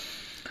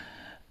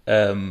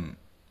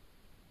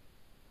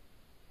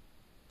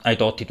 I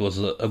thought it was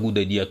a good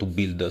idea to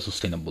build a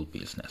sustainable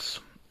business.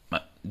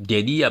 The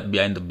idea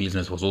behind the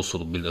business was also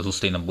to build a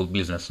sustainable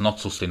business, not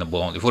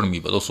sustainable only for me,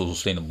 but also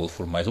sustainable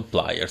for my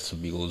suppliers,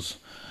 because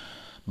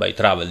by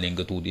traveling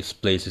to these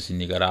places in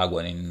Nicaragua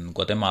and in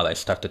Guatemala, I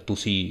started to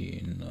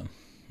see in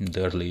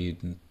the early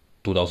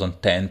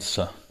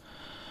 2010s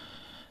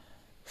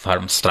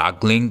farms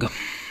struggling.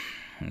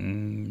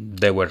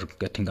 They were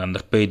getting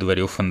underpaid.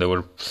 Very often they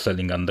were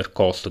selling under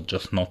cost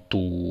just not to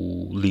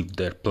leave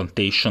their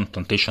plantation.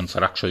 Plantations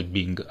are actually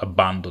being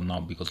abandoned now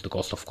because the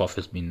cost of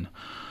coffee has been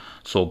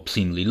so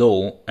obscenely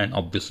low, and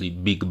obviously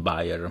big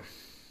buyer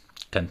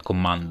can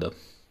command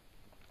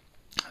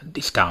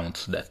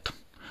discounts that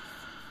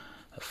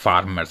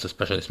farmers,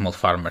 especially small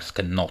farmers,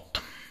 cannot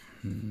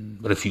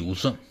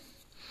refuse.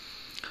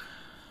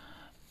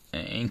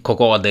 In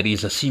cocoa there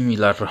is a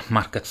similar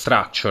market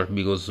structure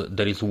because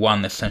there is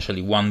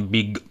essentially one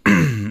big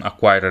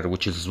acquirer,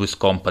 which is a Swiss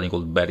company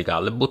called Barry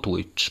Callebaut,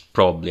 which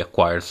probably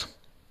acquires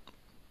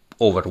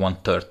over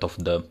 1/3 of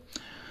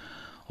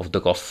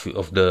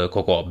the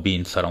cocoa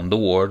beans around the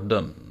world.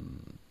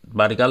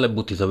 Barry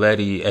Callebaut is a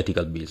very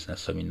ethical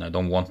business. I mean, I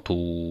don't want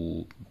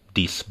to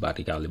diss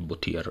Barry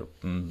Callebaut here.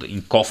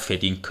 In coffee, I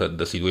think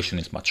the situation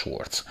is much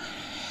worse.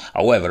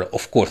 However,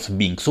 of course,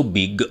 being so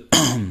big,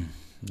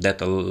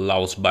 that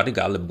allows Barry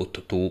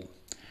Callebaut to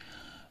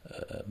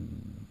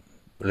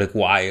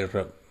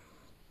require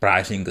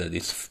pricing that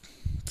is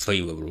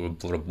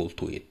favorable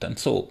to it. And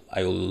so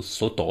I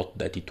also thought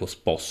that it was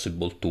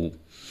possible to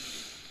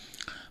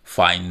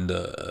find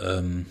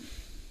a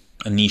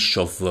niche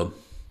of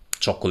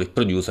chocolate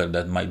producer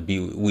that might be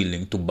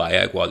willing to buy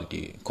high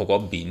quality cocoa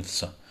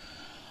beans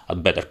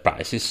at better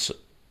prices,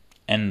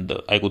 and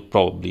I could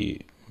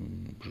probably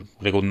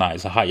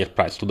recognize a higher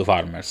price to the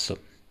farmers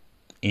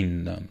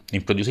in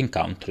producing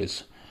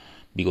countries,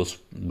 because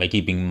by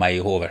keeping my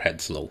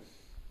overheads low.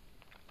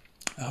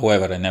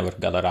 However, I never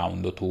got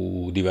around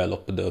to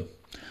develop the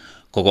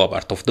cocoa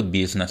part of the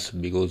business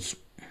because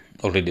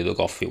already the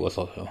coffee was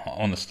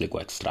honestly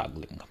quite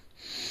struggling.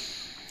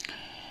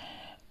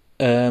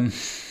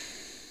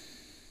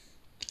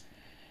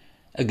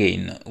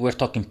 Again, we're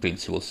talking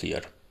principles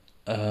here.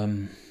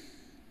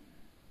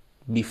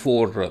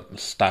 Before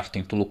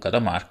starting to look at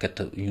a market,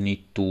 you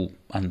need to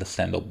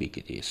understand how big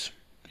it is.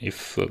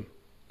 If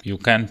you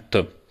can't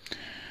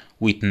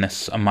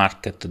witness a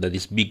market that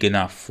is big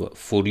enough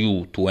for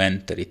you to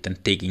enter it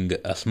and taking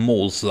a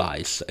small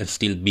slice and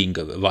still being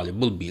a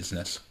valuable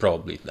business,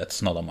 probably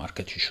that's not a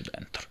market you should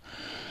enter.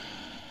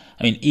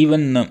 I mean,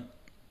 even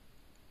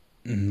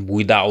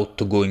without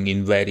going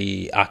in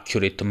very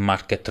accurate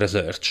market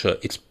research,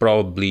 it's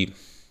probably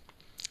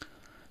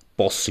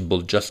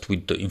possible just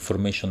with the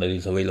information that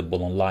is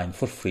available online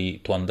for free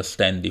to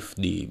understand if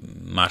the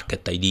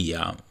market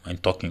idea, I'm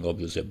talking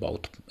obviously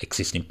about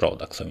existing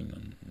products, I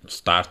mean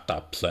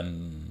startups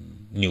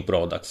and new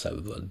products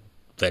have a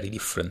very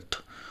different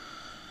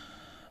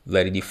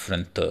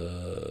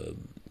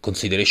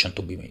consideration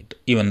to be made,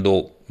 even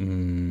though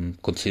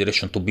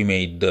consideration to be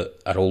made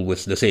are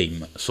always the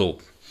same. So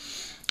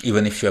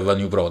even if you have a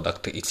new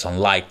product, it's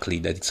unlikely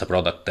that it's a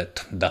product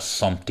that does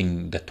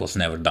something that was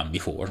never done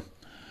before.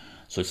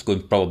 So it's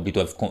going probably to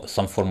have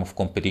some form of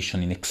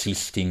competition in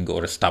existing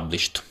or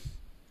established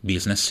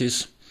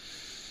businesses.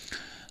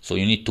 So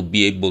you need to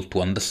be able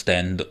to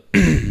understand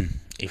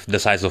if the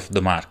size of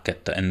the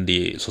market and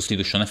the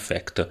substitution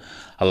effect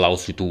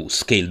allows you to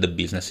scale the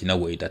business in a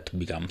way that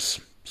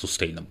becomes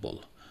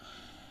sustainable.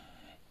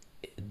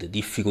 The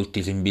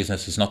difficulties in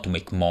business is not to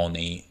make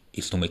money,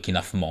 is to make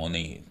enough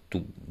money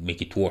to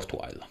make it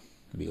worthwhile.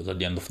 Because at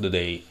the end of the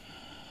day,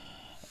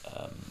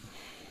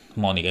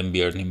 money can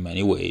be earned in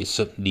many ways.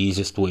 The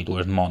easiest way to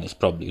earn money is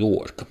probably to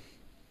work.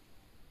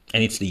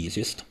 And it's the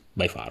easiest,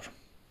 by far.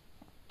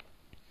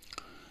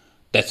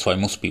 That's why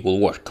most people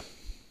work.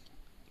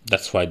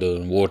 That's why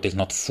the world is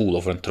not full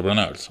of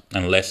entrepreneurs,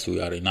 unless we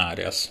are in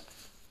areas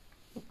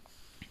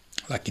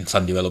like in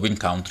some developing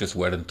countries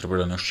where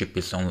entrepreneurship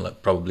is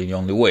probably the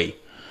only way.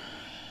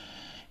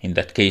 In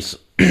that case,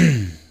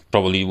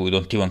 probably we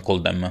don't even call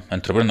them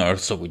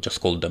entrepreneurs, so we just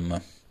call them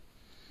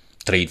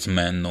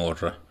tradesmen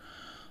or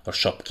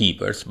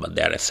shopkeepers, but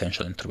they are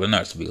essential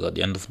entrepreneurs, because at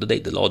the end of the day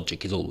the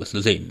logic is always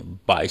the same: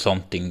 buy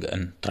something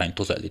and trying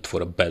to sell it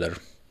for a better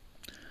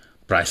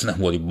price than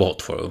what you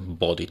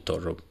bought it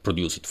or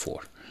produce it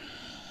for.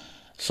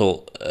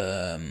 So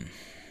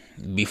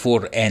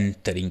before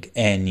entering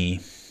any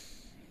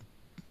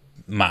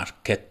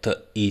market,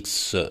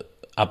 it's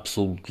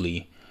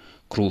absolutely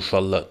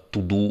crucial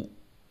to do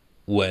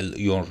well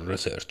your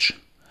research.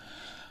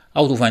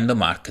 How to find the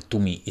market, to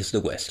me, is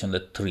the question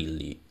that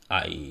really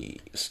I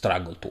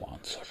struggle to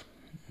answer.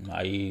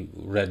 I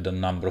read a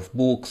number of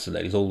books.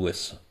 There is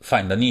always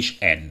find a niche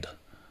and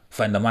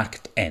find a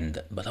market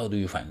and, but how do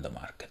you find the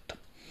market?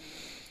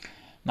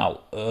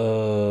 Now,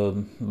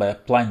 by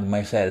applying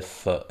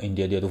myself in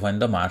the idea to find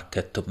the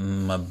market,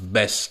 my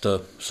best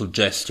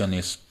suggestion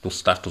is to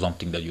start with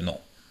something that you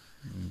know.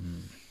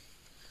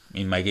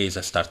 In my case,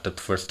 I started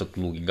first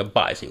looking at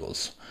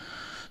bicycles,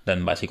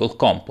 then bicycle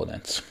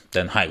components,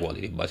 then high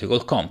quality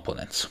bicycle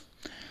components.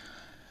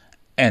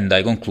 And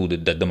I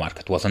concluded that the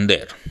market wasn't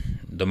there.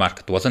 The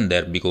market wasn't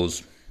there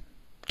because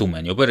too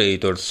many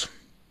operators,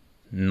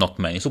 not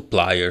many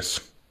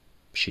suppliers,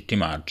 shitty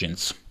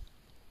margins,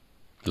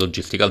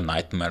 logistical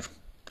nightmare,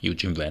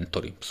 huge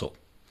inventory, so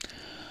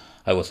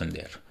I wasn't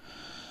there.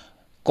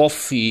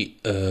 Coffee,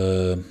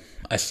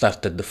 I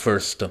started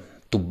first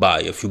to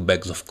buy a few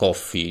bags of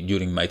coffee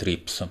during my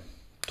trips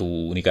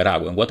to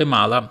Nicaragua and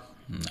Guatemala.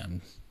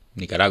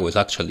 Nicaragua is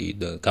actually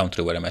the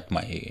country where I met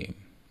my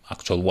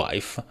actual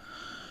wife.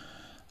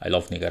 I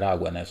love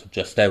Nicaragua, and I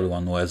suggest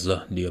everyone who has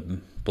the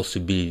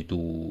possibility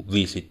to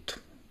visit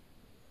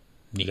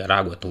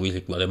Nicaragua, to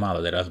visit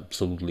Guatemala. They're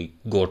absolutely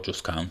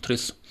gorgeous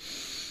countries.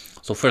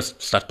 So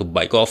first start to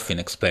buy coffee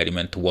and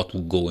experiment what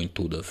will go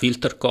into the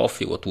filter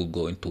coffee, what will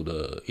go into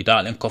the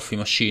Italian coffee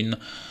machine.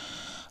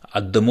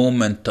 At the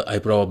moment, I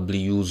probably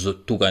use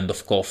two kinds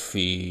of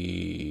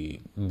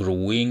coffee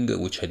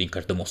brewing, which I think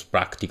are the most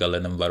practical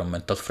and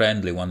environmental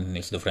friendly. One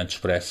is the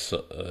French press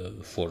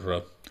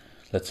for,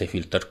 let's say,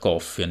 filter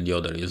coffee, and the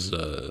other is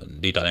the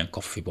Italian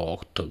coffee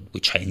pot,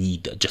 which I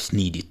just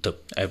need it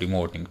every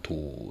morning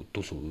to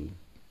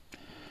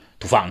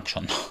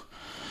function,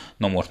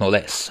 no more, no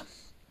less.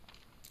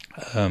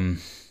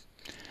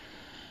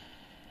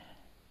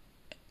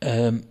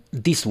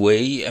 This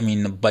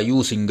way, by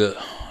using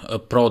a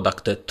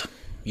product that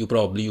you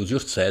probably use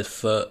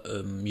yourself,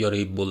 you're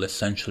able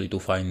essentially to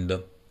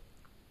find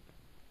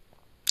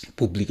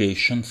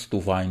publications, to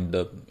find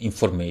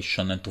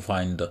information, and to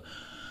find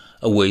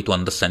a way to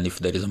understand if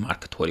there is a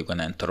market where you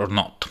can enter or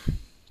not.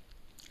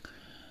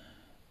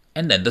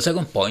 And then the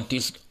second point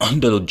is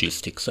the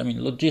logistics.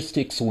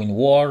 Logistics win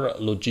war,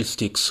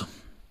 logistics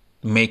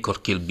make or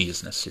kill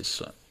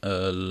businesses.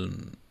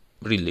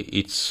 Really,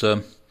 it's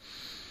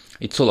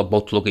all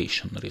about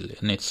location, really,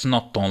 and it's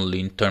not only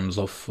in terms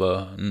of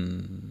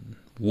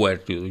where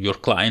your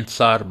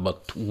clients are,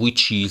 but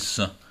which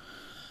is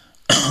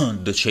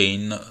the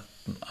chain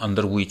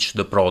under which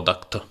the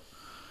product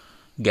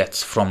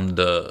gets from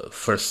the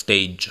first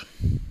stage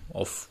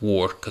of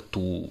work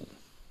to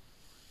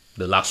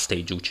the last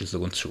stage, which is the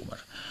consumer.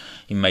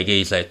 In my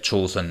case, I had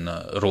chosen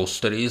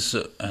roasteries,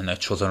 and I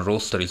chosen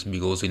roasteries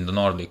because in the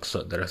Nordics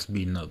there has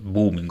been a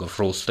booming of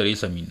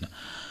roasteries.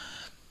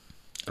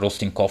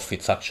 Roasting coffee,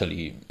 it's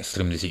actually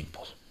extremely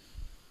simple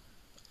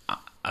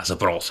as a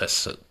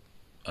process.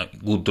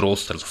 Good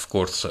roasters, of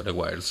course,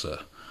 requires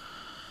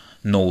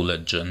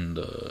knowledge and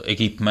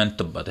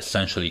equipment, but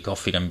essentially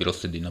coffee can be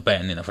roasted in a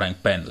pan, in a frying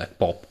pan, like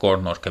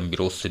popcorn, or can be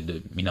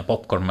roasted in a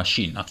popcorn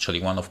machine.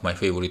 Actually, one of my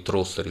favorite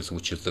roasteries,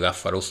 which is the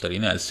Gaffa Roaster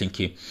in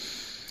Helsinki,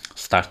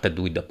 started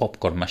with a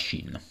popcorn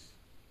machine.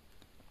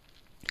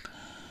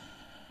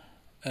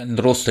 And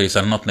roasteries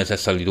are not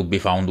necessarily to be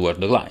found where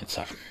the clients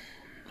are.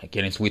 Like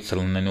here in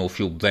Switzerland, I know a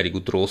few very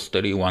good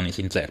roasteries. One is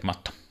in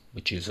Zermatt,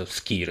 which is a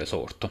ski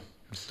resort.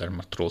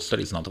 Zermatt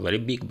roastery is not very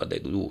big, but they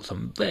do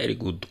some very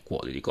good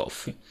quality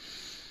coffee.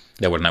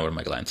 They were never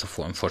my clients,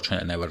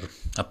 unfortunately. I never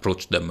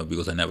approached them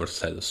because I never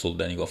sold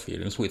any coffee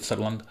here in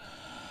Switzerland.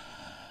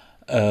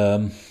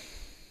 A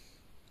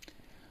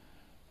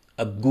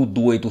good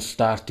way to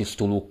start is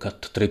to look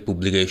at trade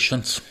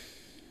publications.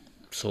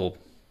 So,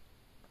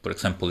 for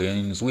example,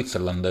 in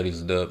Switzerland there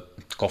is the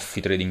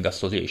Coffee Trading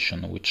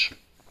Association, which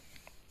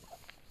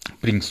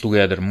brings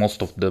together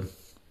most of the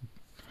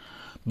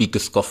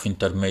biggest coffee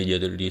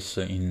intermediaries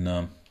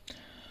in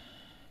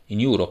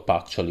Europe,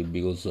 actually,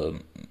 because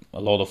a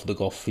lot of the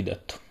coffee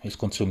that is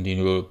consumed in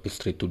Europe is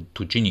straight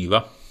to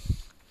Geneva,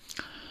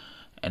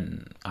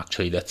 and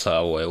actually that's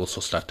how I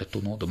also started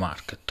to know the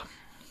market.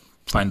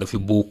 Find a few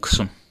books.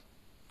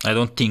 I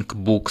don't think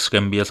books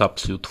can be a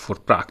substitute for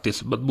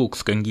practice, but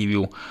books can give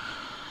you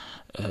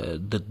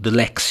the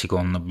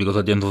lexicon, because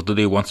at the end of the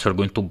day, once you're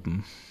going to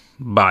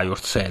buy or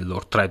sell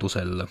or try to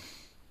sell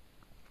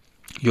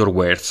your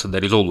wares,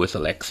 there is always a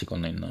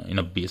lexicon in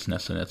a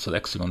business, and it's a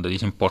lexicon that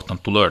is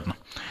important to learn.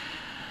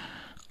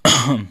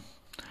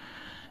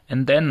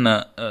 And then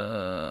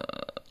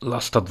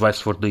last advice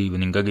for the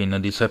evening.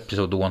 Again, this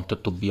episode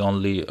wanted to be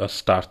only a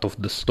start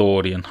of the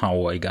story and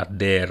how I got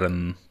there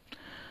and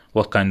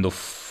what kind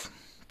of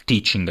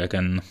teaching I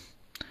can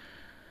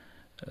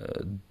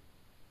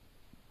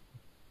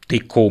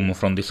take home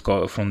from this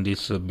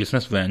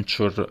business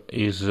venture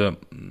is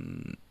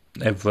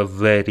have a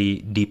very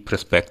deep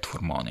respect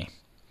for money.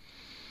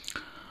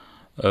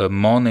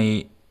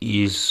 Money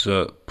is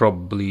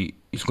probably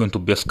going to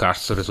be a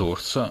scarce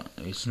resource.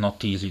 It's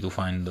not easy to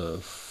find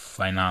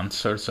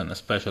financiers and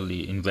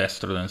especially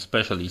investors, and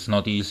especially it's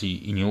not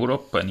easy in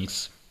Europe, and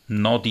it's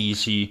not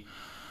easy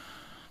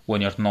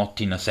when you're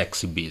not in a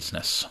sexy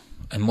business.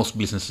 And most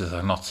businesses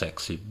are not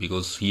sexy,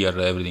 because here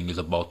everything is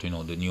about, the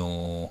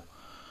new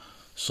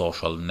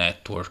social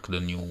network, the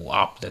new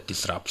app that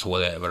disrupts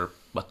whatever.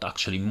 But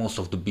actually most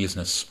of the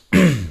business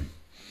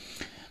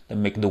that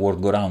make the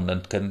world go round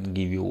and can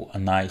give you a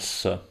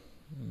nice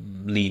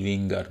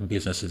living are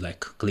businesses like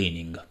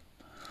cleaning,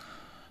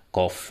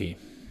 coffee,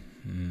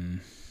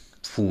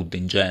 food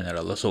in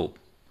general. So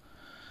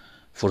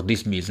for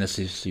these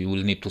businesses you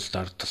will need to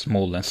start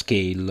small and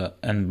scale,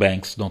 and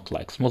banks don't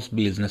like small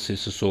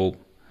businesses, so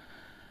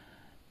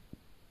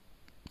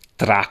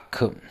track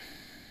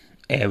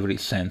every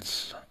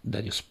cent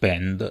that you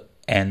spend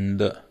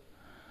and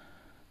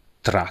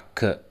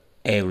track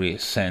every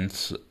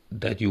cent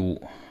that you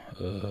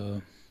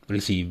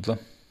receive,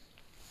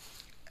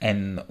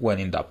 and when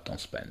in doubt, don't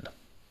spend.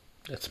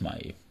 That's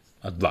my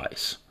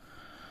advice.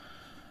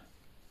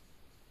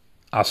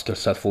 Ask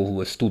yourself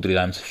always 2-3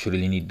 times if you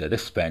really need that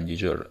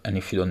expenditure, and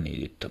if you don't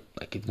need it.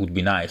 Like, it would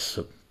be nice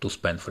to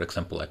spend, for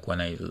example, like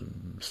when I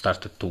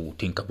started to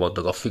think about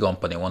the coffee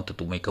company, I wanted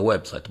to make a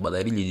website, but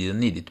I really didn't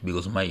need it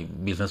because my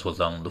business was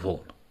done on the phone.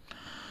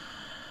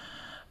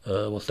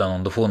 Was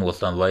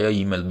done via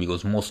email,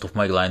 because most of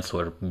my clients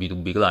were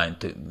B2B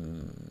clients.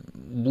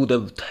 Would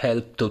have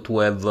helped to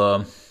have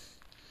a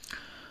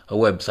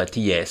website,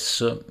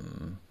 yes.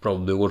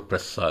 Probably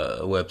WordPress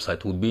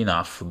website would be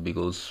enough,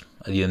 because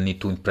I didn't need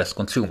to impress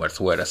consumers.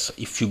 Whereas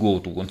if you go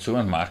to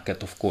consumer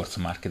market, of course,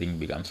 marketing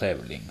becomes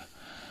everything.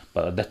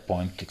 But at that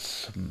point,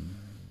 it's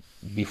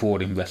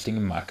before investing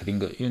in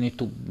marketing, you need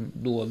to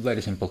do a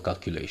very simple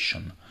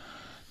calculation.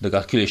 The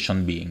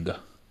calculation being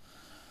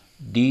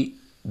the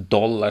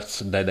dollars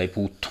that I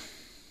put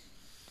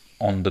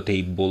on the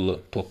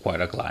table to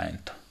acquire a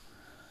client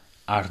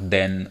are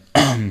then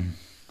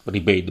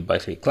repaid by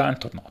the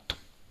client or not.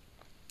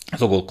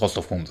 So-called cost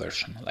of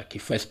conversion. Like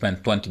if I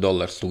spend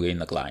 $20 to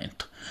gain a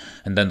client,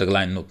 and then the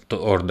client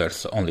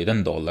orders only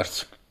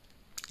 $10,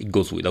 it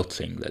goes without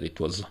saying that it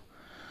was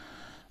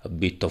a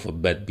bit of a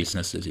bad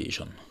business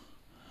decision.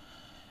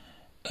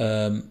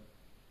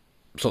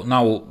 So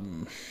now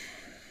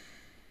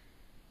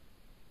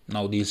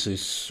this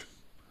is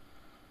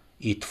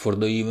it for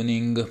the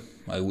evening.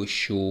 I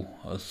wish you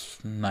a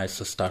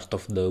nice start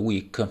of the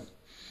week,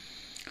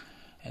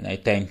 and I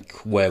thank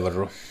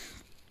whoever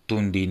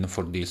tuned in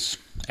for this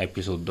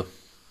episode.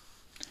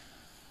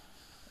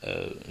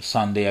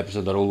 Sunday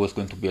episodes are always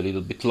going to be a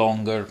little bit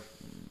longer,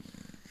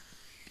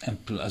 and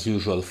as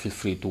usual, feel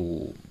free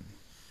to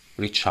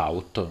reach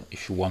out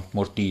if you want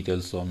more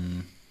details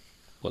on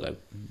what I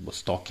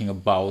was talking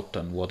about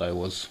and what I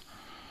was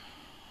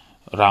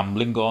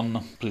rambling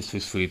on. Please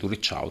feel free to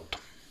reach out,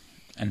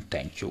 and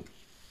thank you,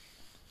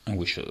 and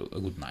wish you a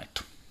good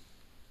night.